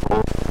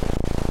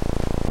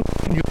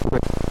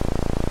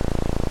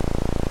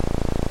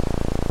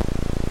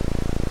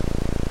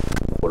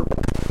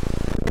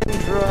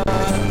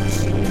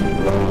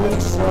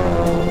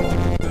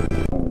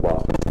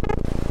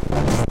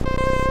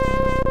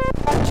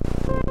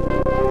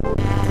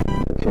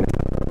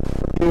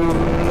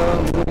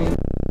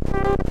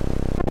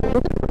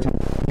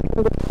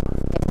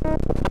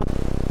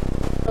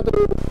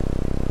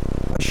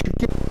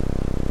쉽게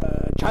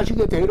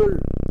자식의 대를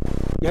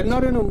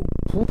옛날에는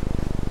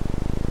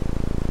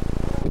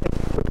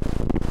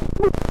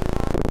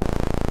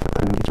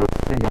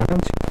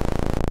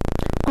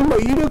그러니까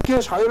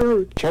이렇게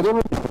사회를 제대로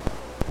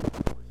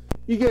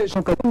이게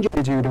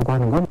성과제주려고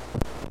하는 건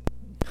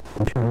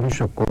표현해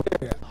주셨고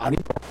아니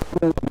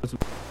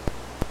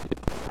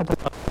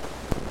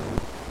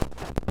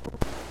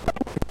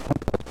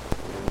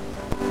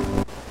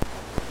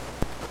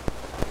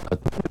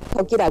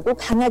덕이라고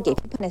강하게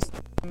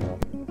비판했습니다.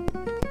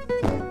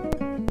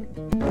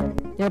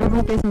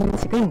 여러분께서는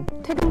지금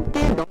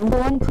퇴근길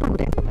넘버원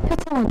프로그램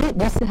표창원의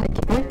뉴스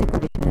하이킥을 듣고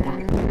계십니다.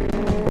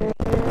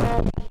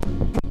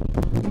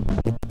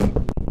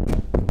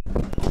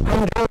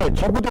 지난주에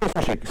지구대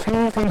소식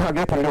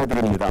생생하게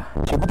들려드립니다.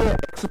 지구대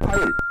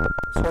엑스파일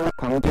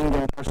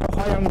서울광진경찰서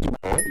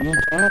화양지구대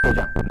이진우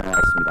대장 나와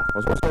있습니다.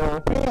 어서 오세요.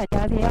 네,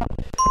 안녕하세요.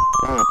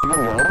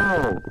 지금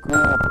여러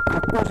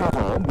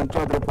각곳에서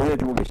문자들을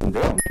보내주고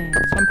계신데요.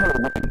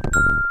 3859님,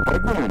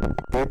 대구는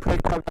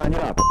데프리카가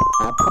아니라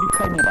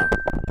아프리카입니다.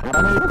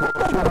 바람이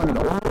더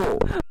시원합니다. 오,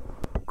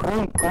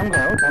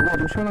 그런가요? 대구가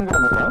좀 시원한가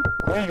봅니다.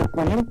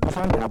 9169님,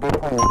 부산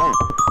야보포입니다.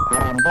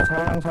 바람도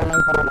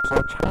살랑살랑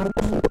불어줘서 참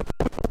좋습니다.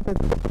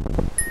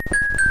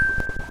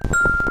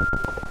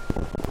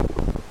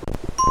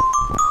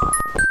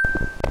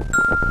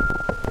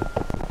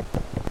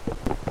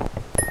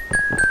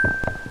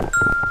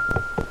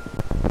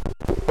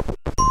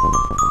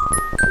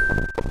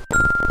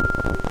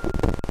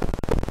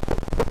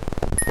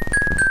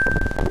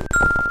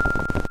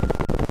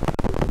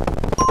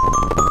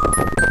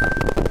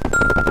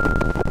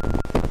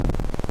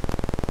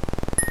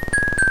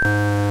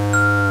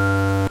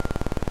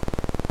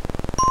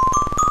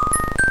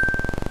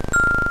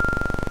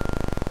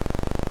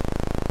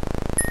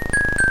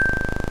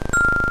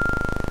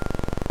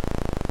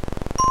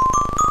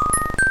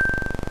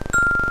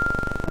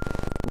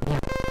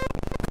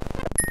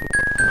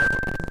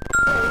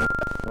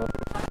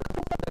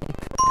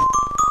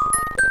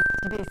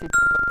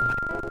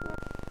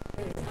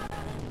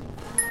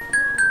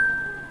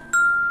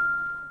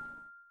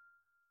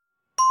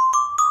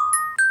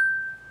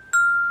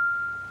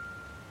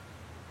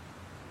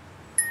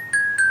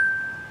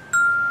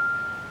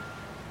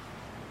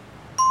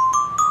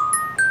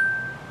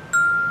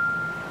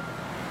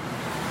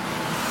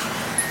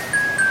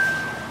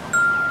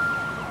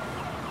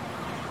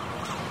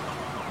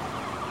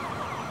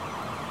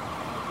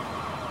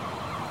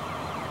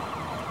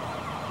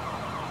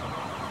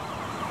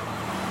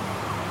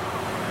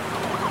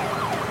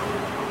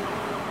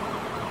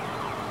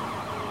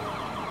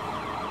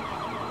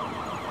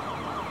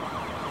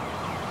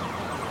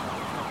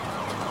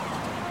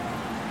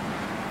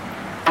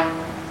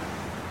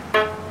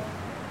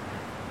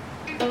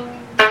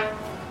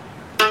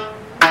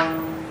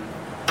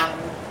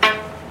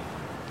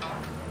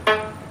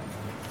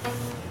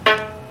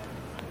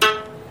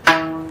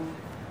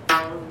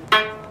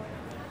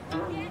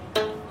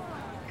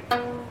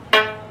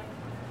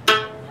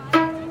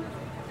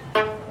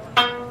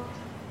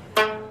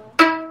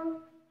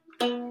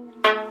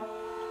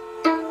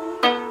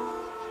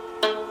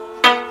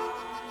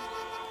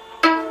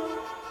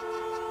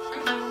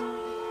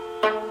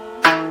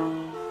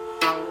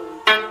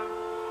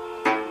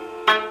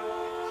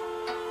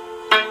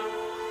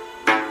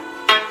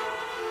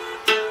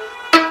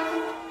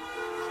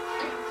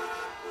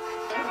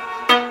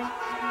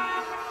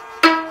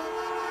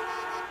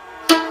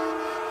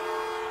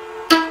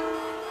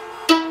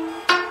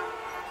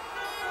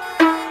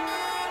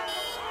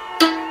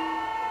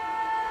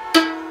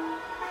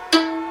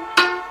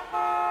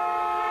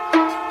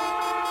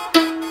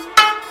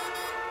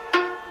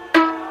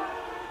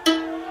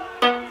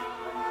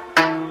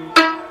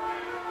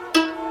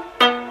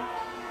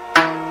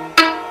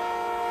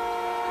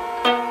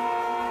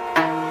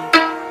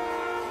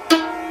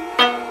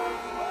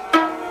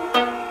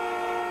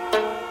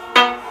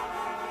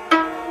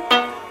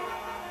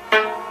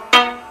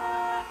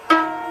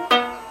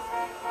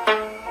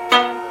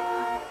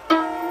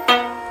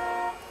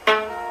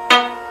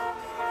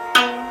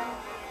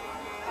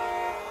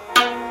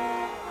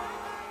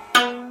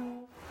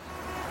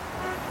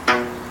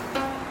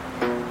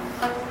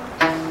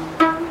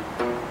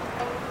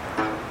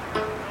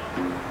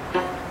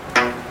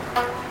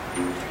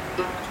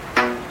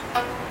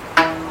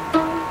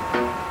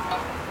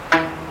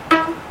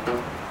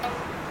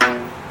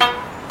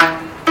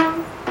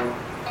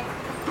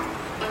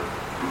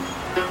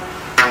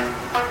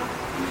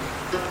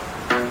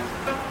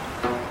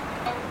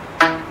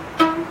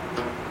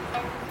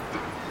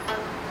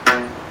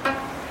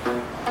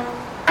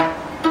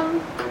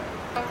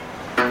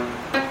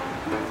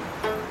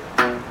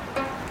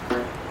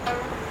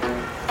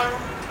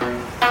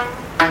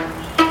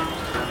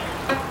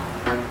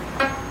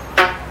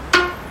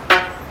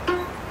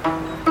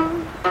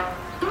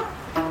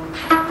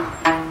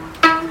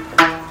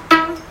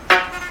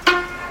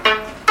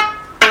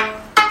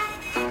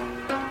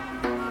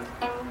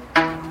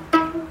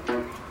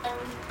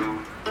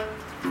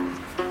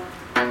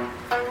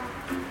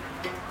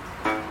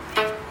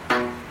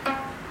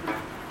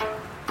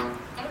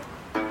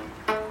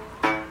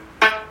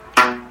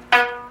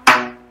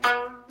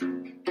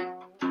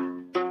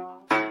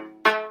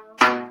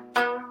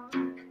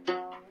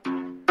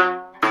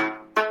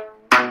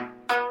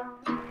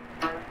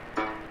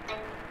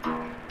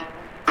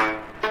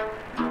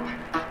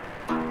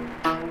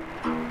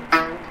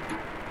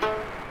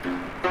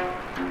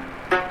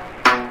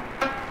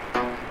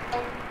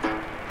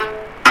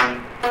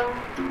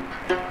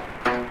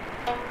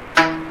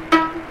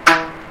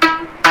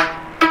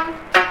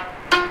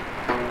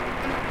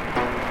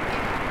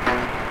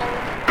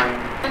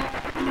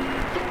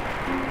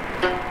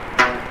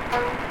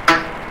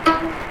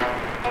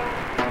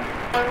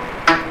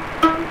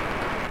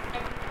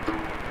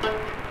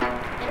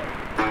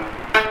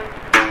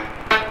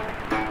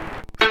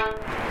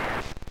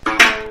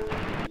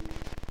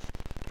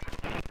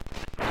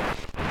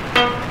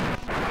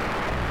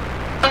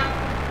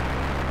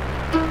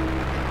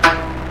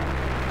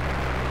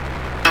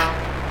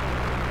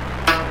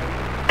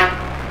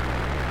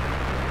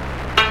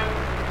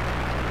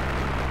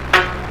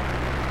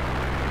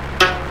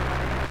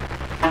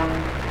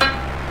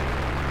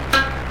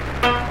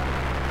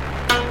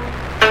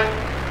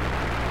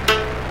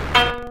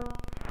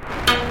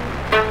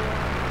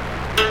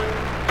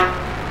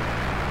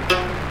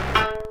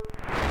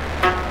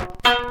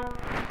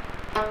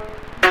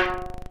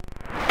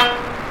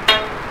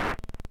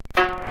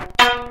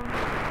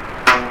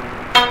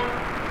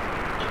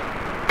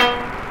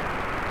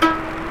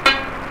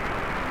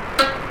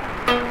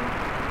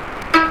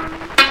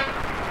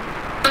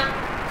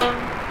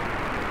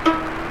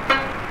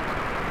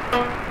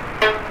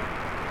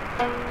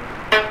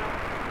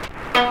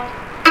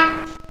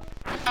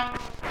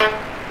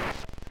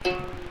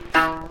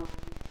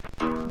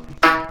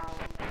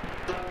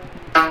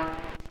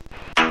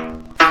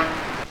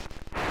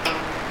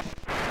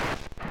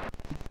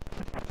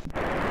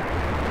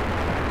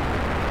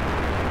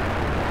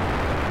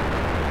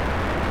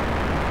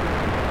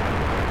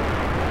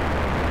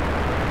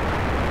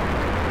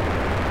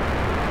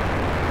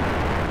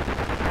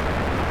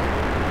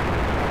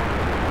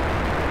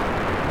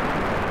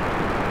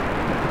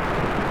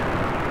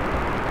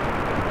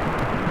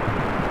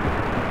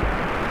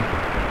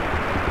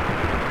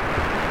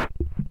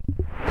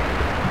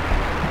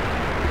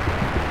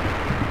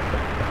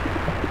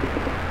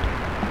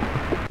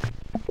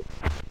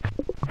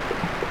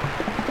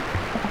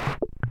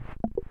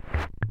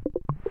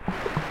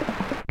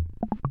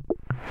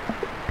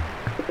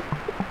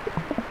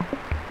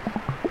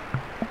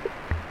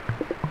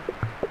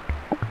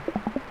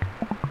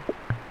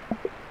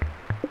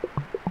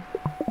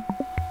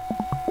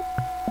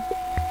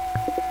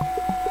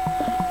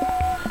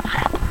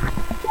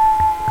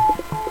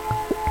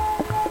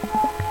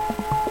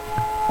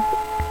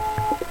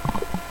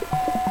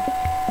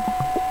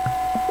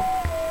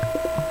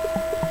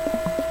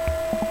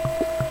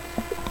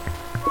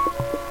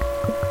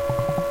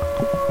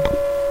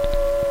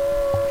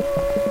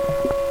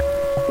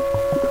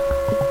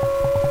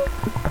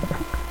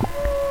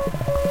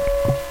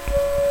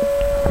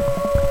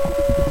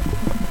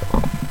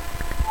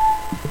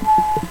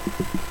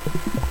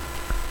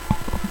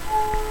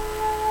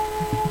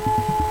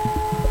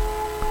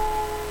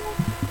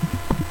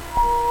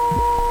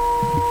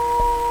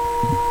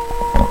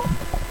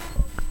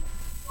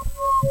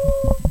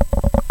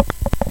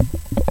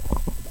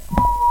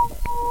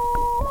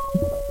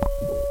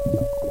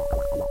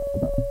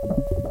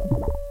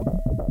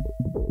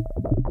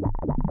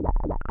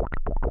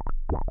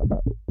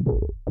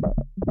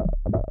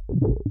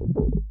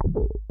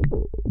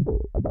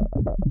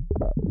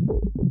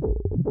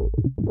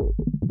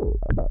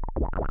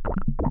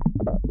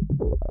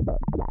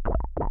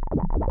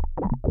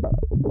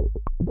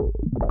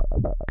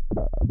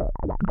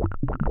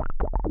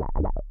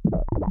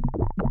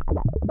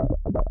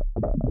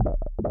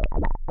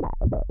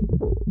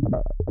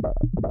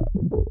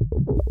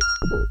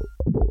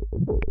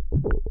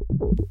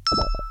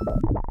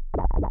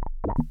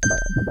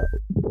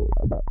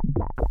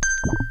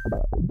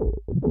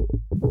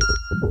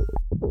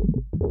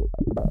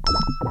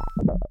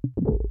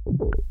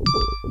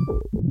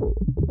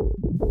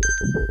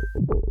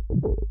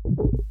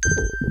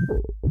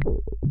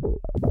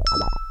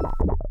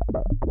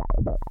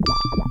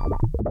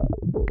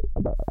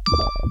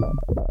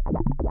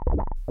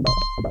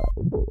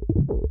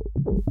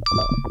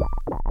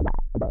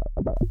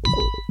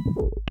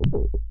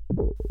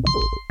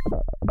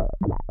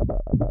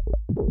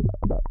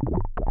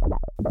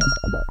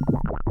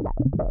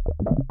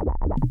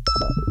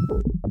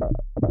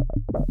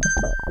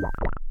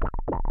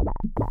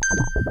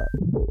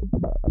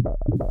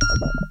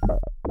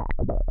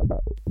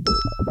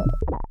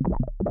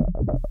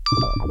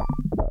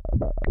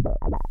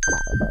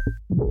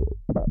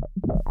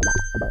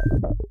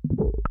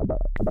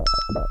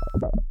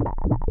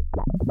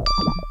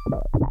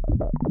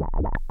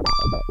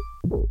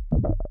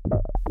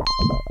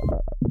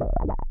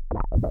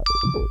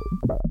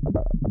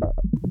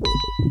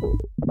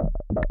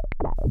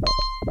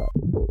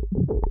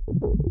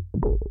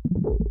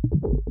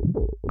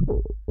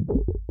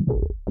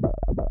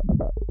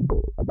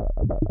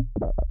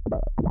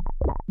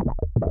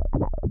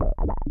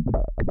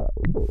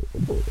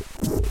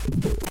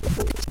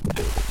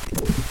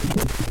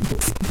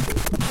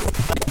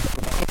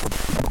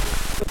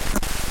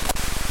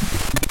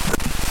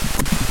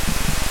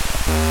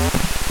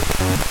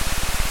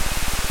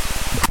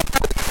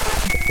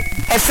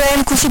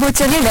 FM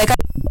 95.1 메가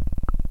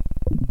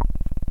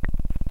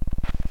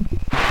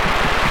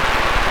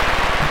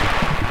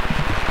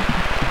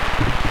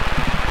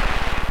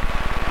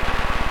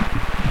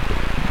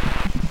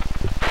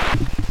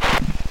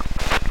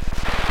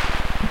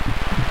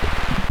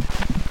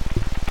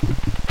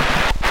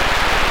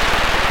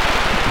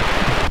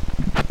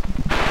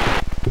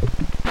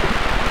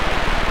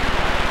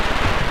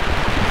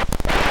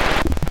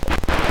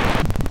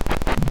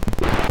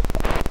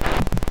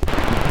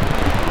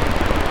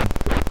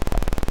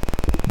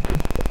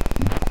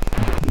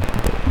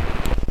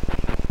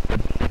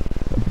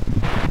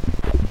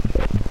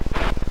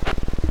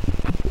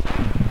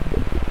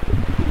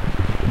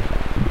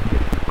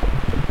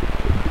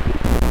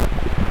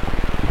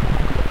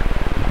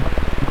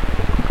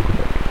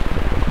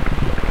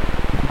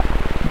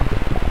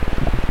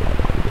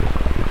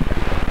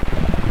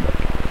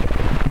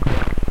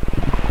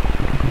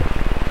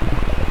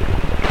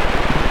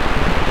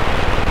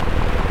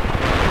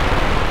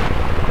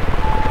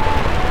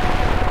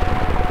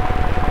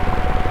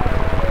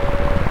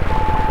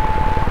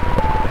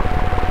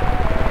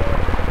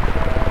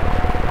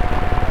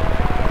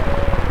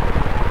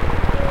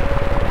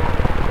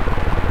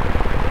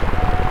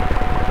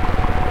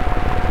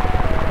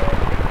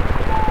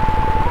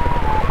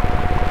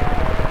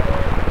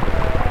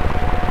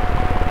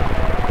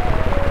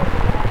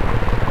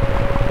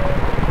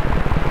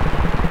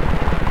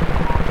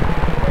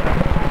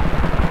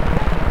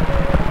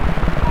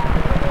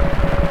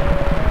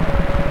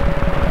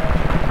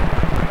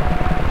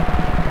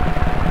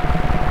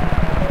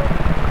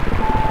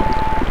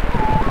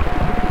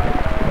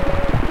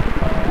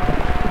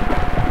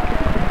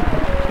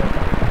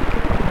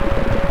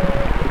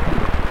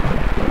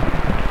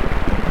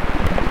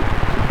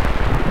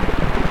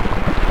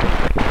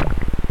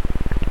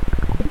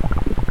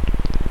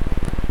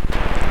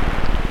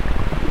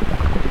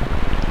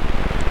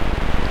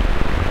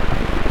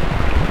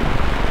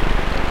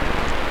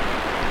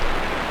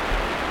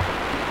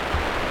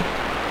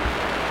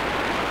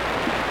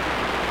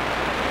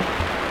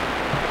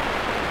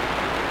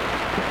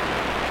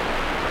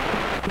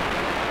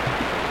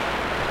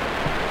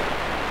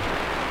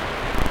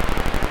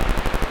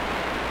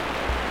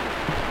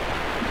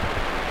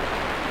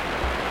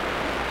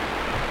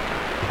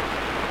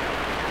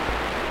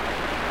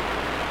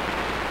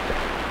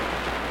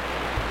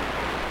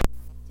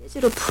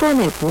재즈로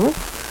풀어내고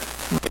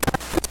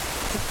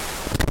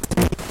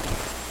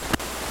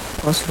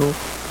것으로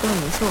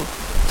풀어내서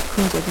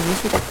즉흥적인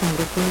예술 같은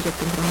걸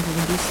보여줬던 그런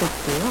부분도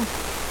있었고요.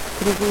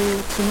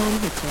 그리고 지난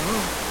해죠.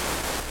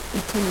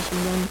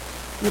 2020년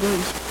 1월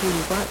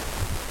 29일과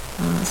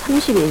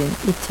 30일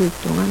이틀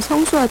동안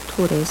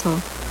성수아톨에서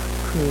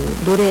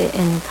그 노래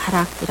앤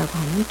가락이라고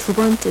하는 두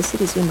번째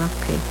시리즈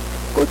음악회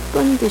꽃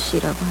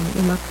번듯이라고 하는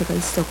음악회가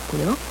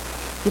있었고요.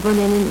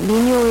 이번에는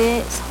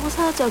민요의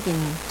서사적인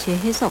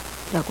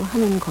재해석이라고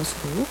하는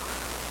것으로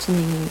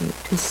진행이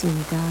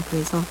됐습니다.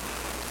 그래서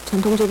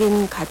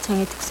전통적인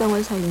가창의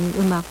특성을 살리는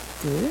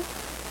음악들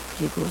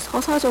그리고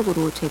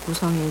서사적으로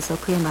재구성해서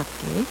그에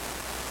맞게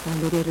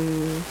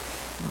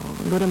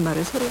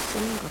노랫말을 새로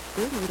쓰는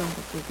것들 이런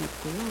것들도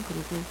있고요.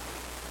 그리고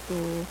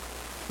또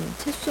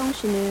최수정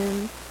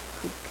씨는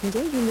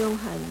굉장히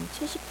유명한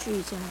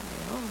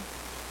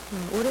채식주의자예요.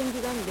 오랜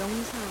기간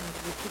명상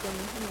그리고 기도를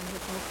하면서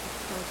더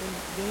깊어진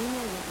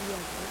내면의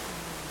이야기를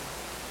담는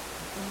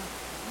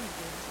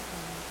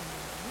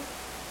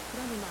그런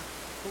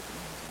음악곡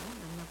먼저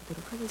만나보도록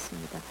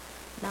하겠습니다.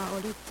 나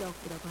어릴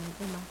적이라고 하는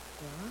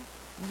음악과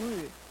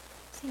물,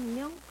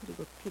 생명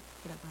그리고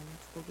빛이라고 하는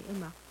두 곡의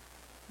음악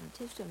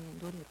최수정의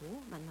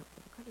노래로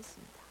만나보도록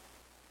하겠습니다.